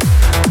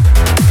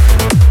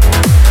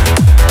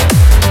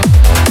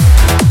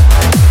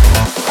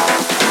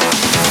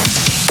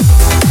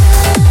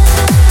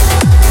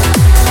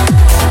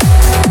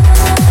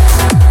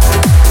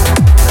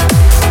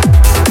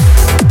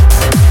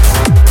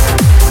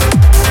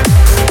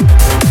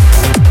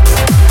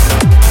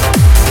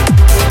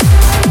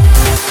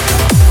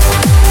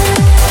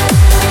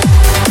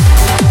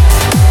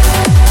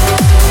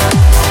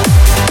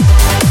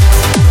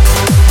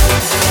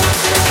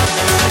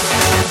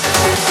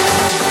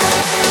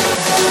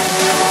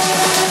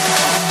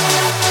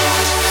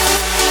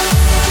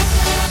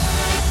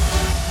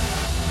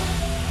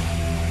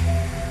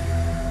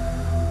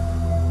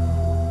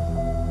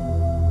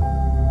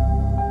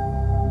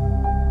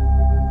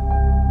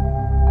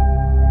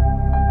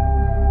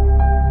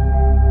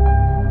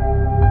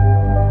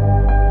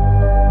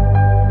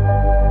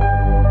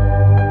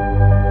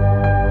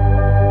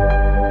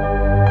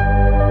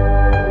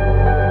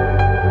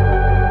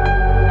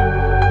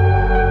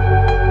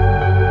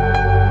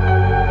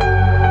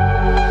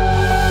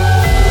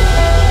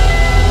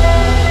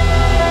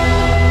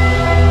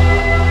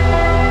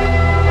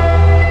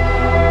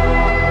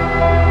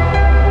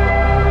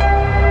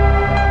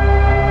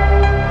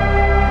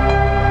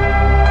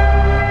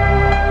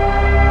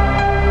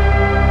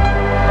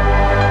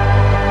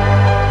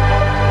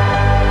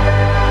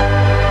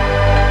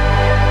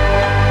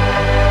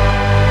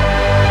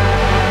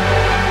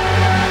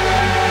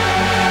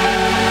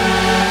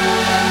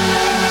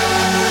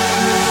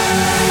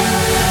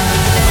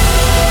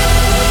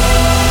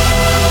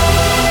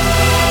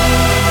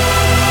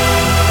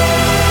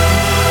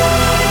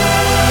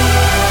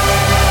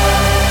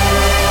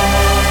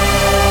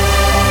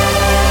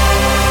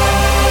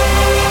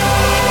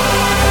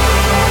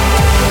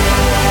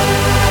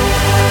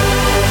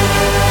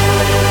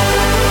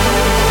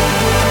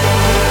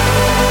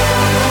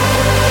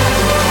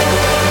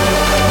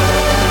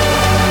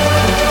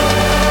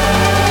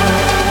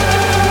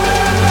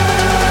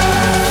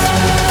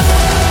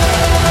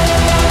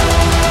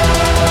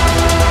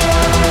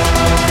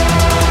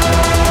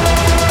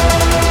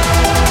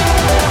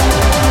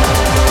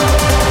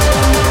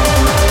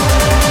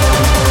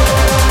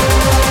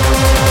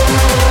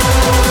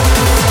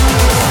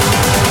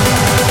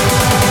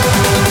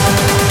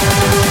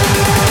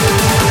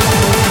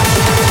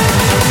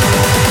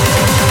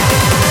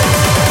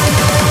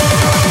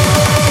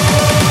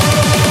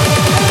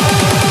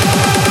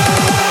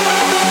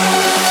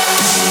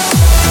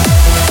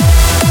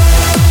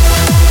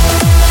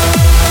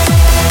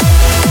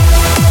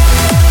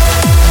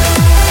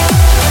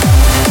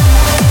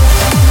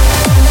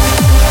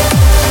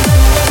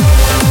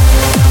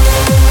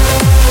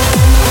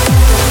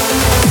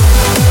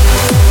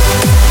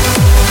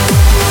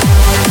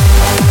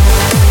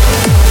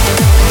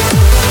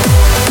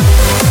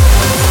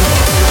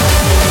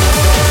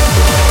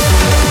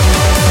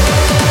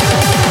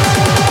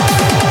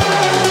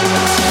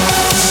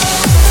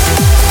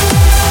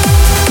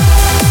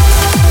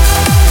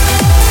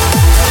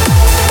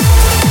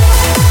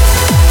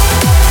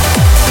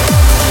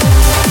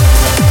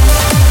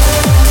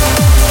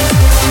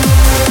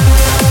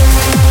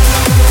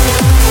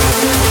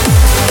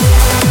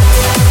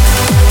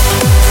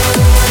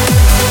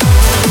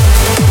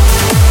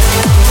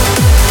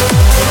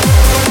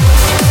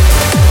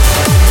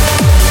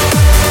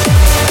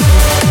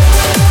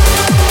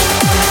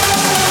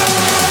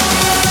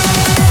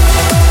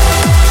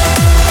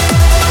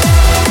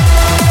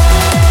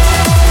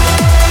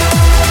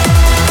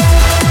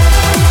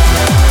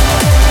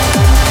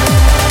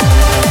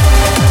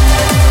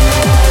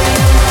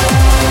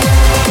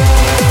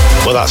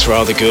 That's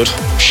rather good.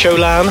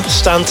 Cholan,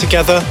 Stand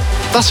Together.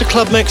 That's a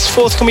club mix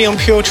forthcoming on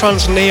Pure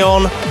Trance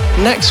Neon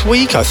next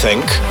week, I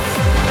think.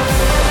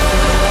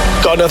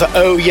 Got another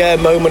oh yeah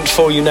moment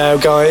for you now,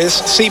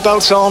 guys.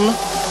 Seatbelts on.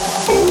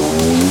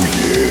 Oh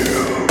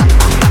yeah.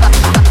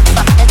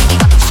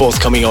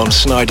 Forthcoming on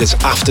Snyder's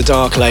After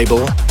Dark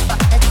label.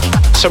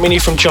 Something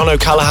new from John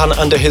O'Callaghan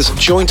under his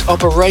Joint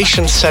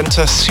Operations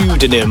Centre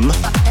pseudonym.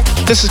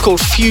 This is called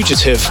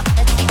Fugitive.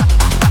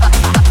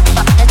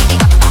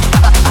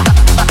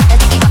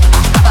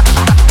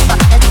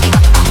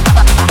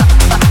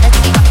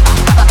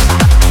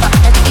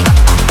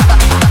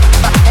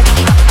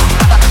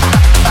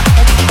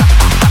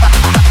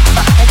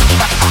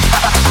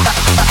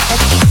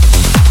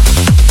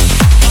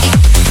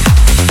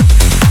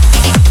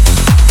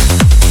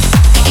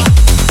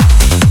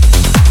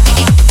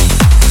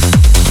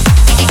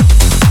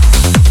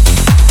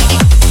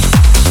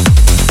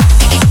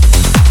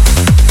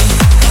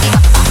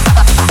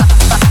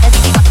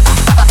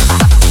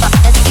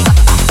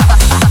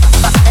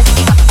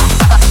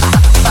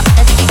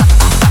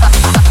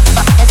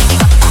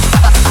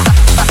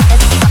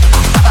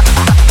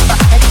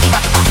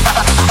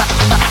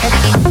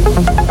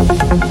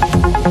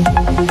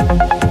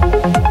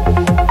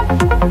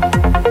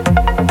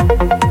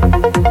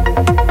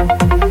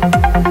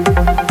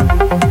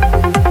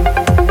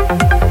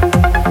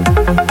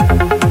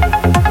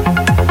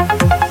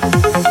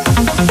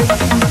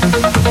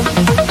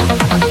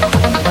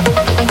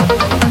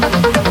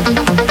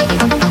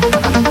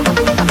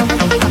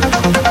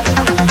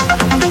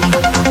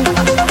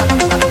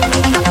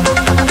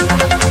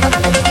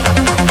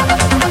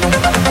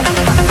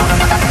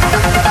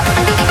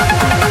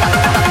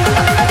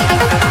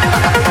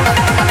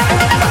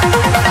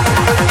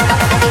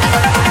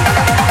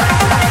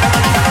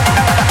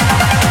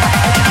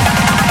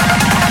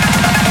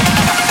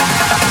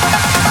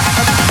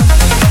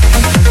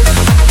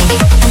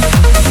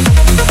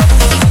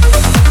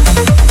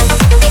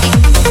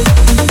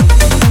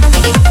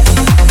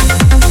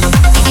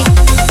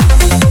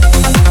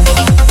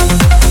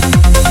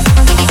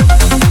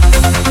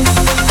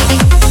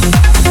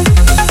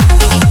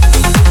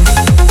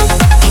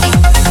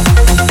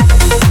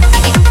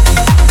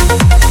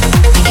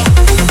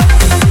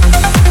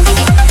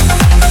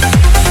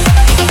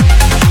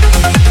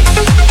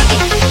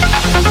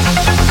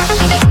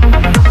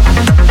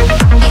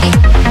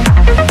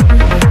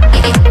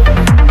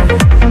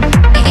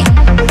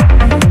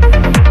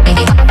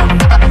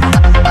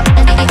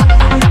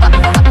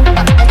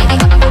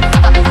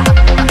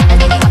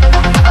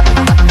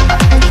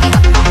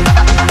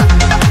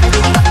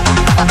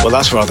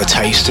 That's rather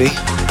tasty.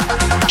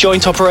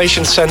 Joint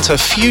Operations Centre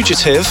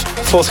Fugitive,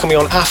 forthcoming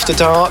on After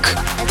Dark.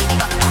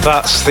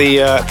 That's the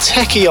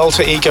techie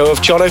alter ego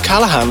of John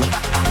O'Callaghan.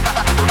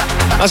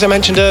 As I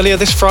mentioned earlier,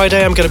 this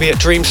Friday I'm going to be at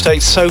Dream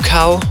State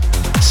SoCal,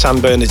 San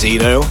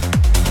Bernardino.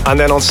 And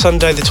then on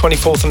Sunday, the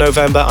 24th of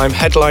November, I'm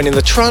headlining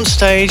the trance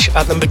stage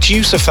at the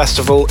Medusa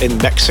Festival in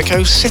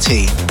Mexico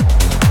City.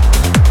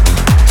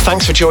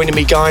 Thanks for joining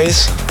me,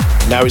 guys.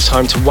 Now it's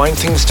time to wind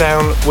things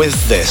down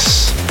with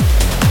this.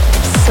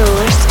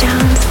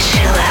 Solarstone's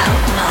chill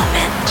out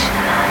moment.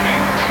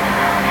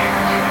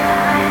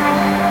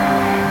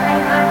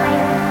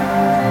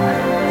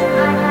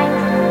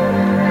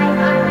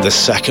 The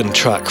second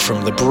track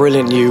from the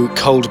brilliant new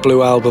Cold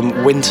Blue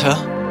album Winter.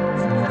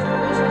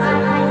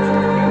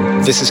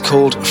 This is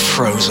called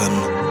Frozen.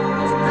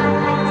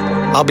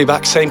 I'll be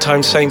back same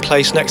time, same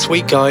place next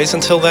week, guys.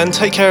 Until then,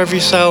 take care of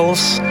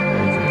yourselves.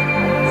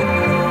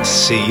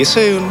 See you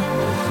soon.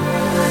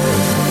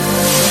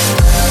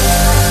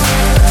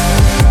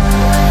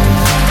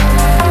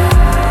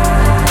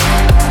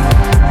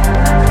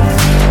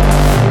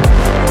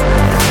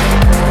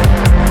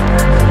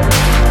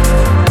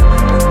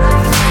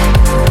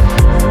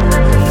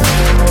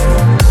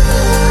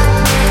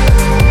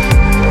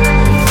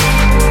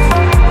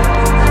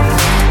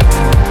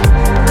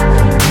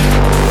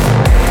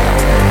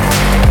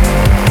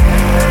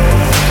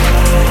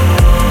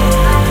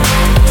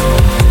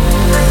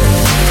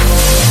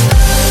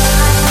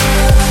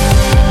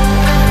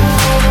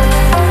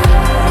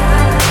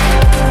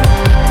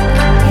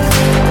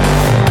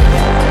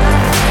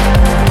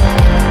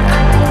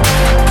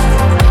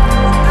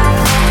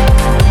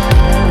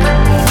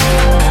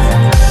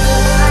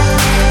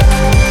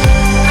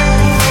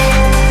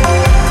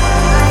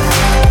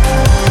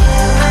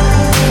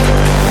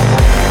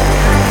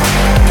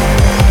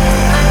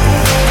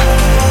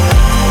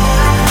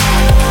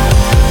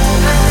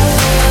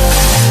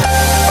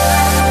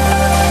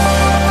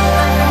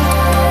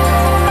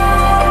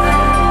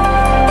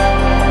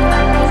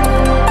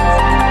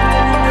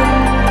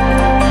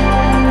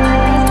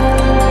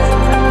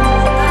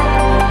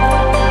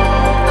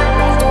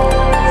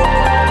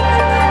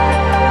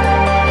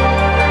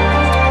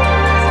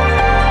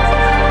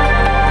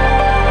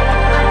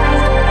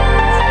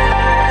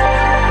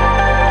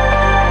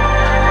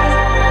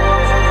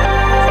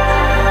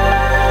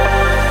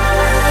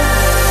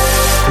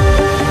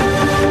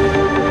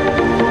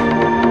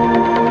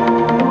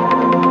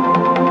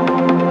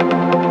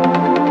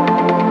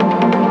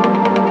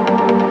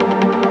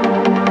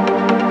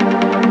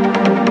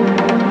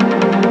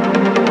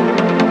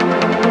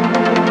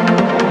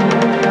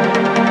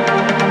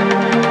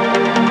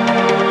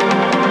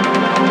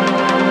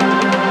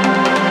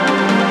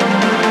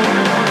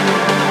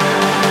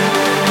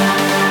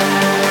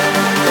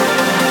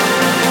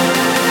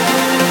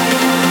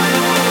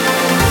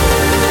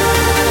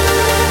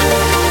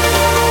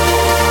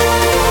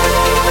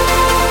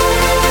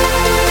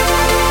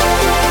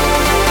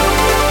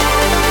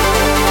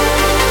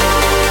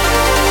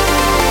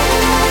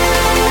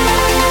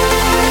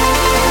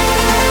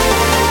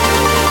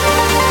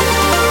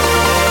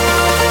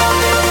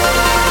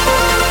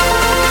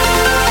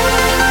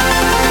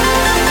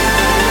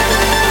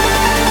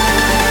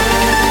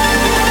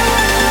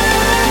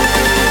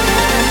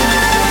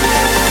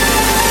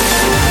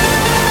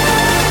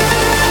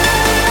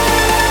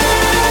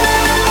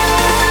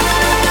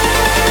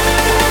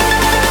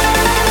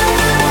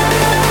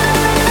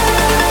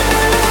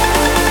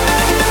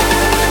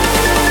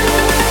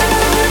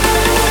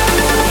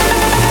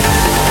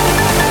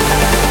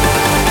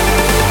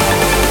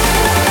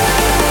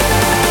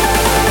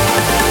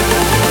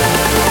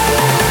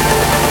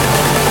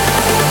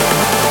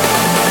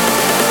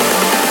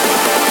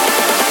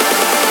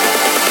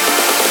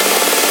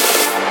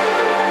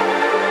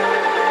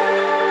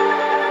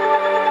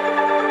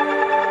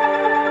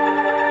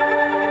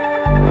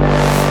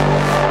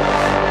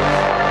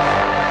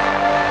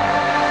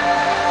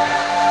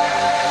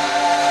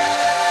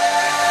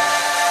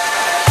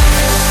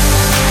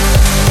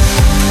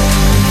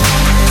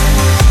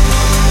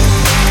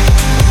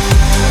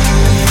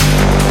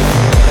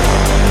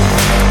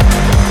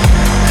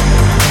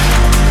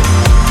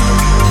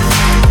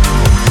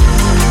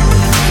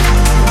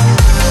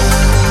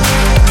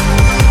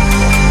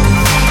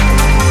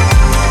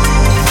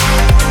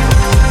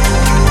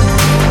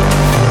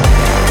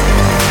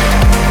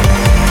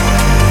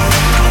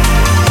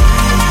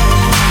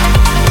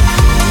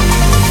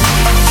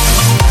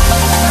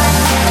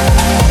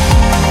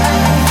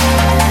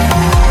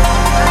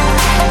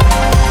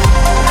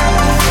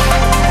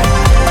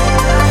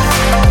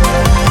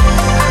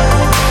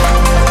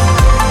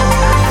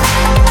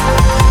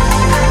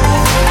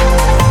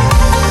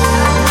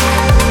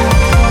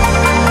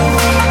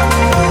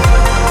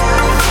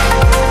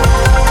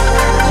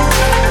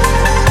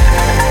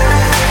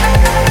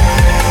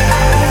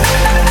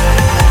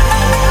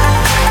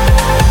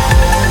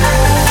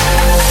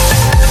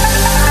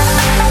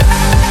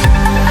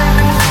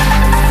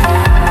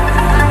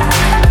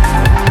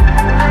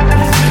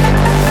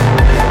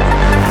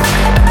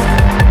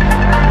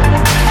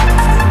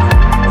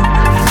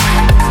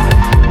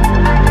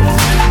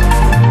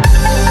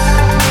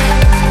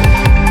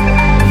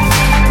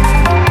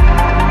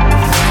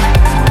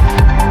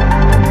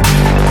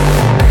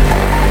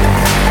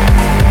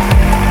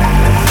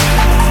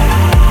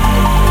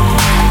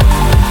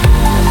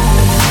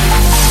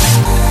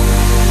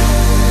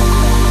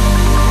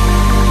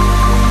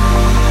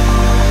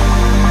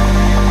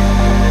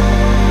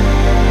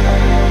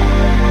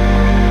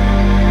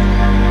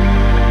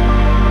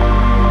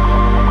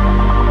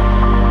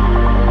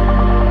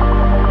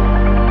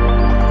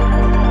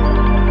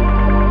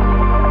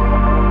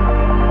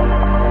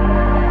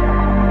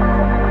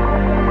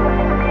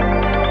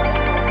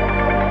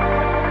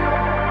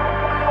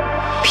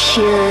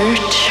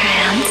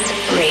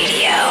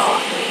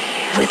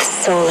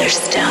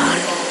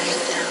 Solarstone.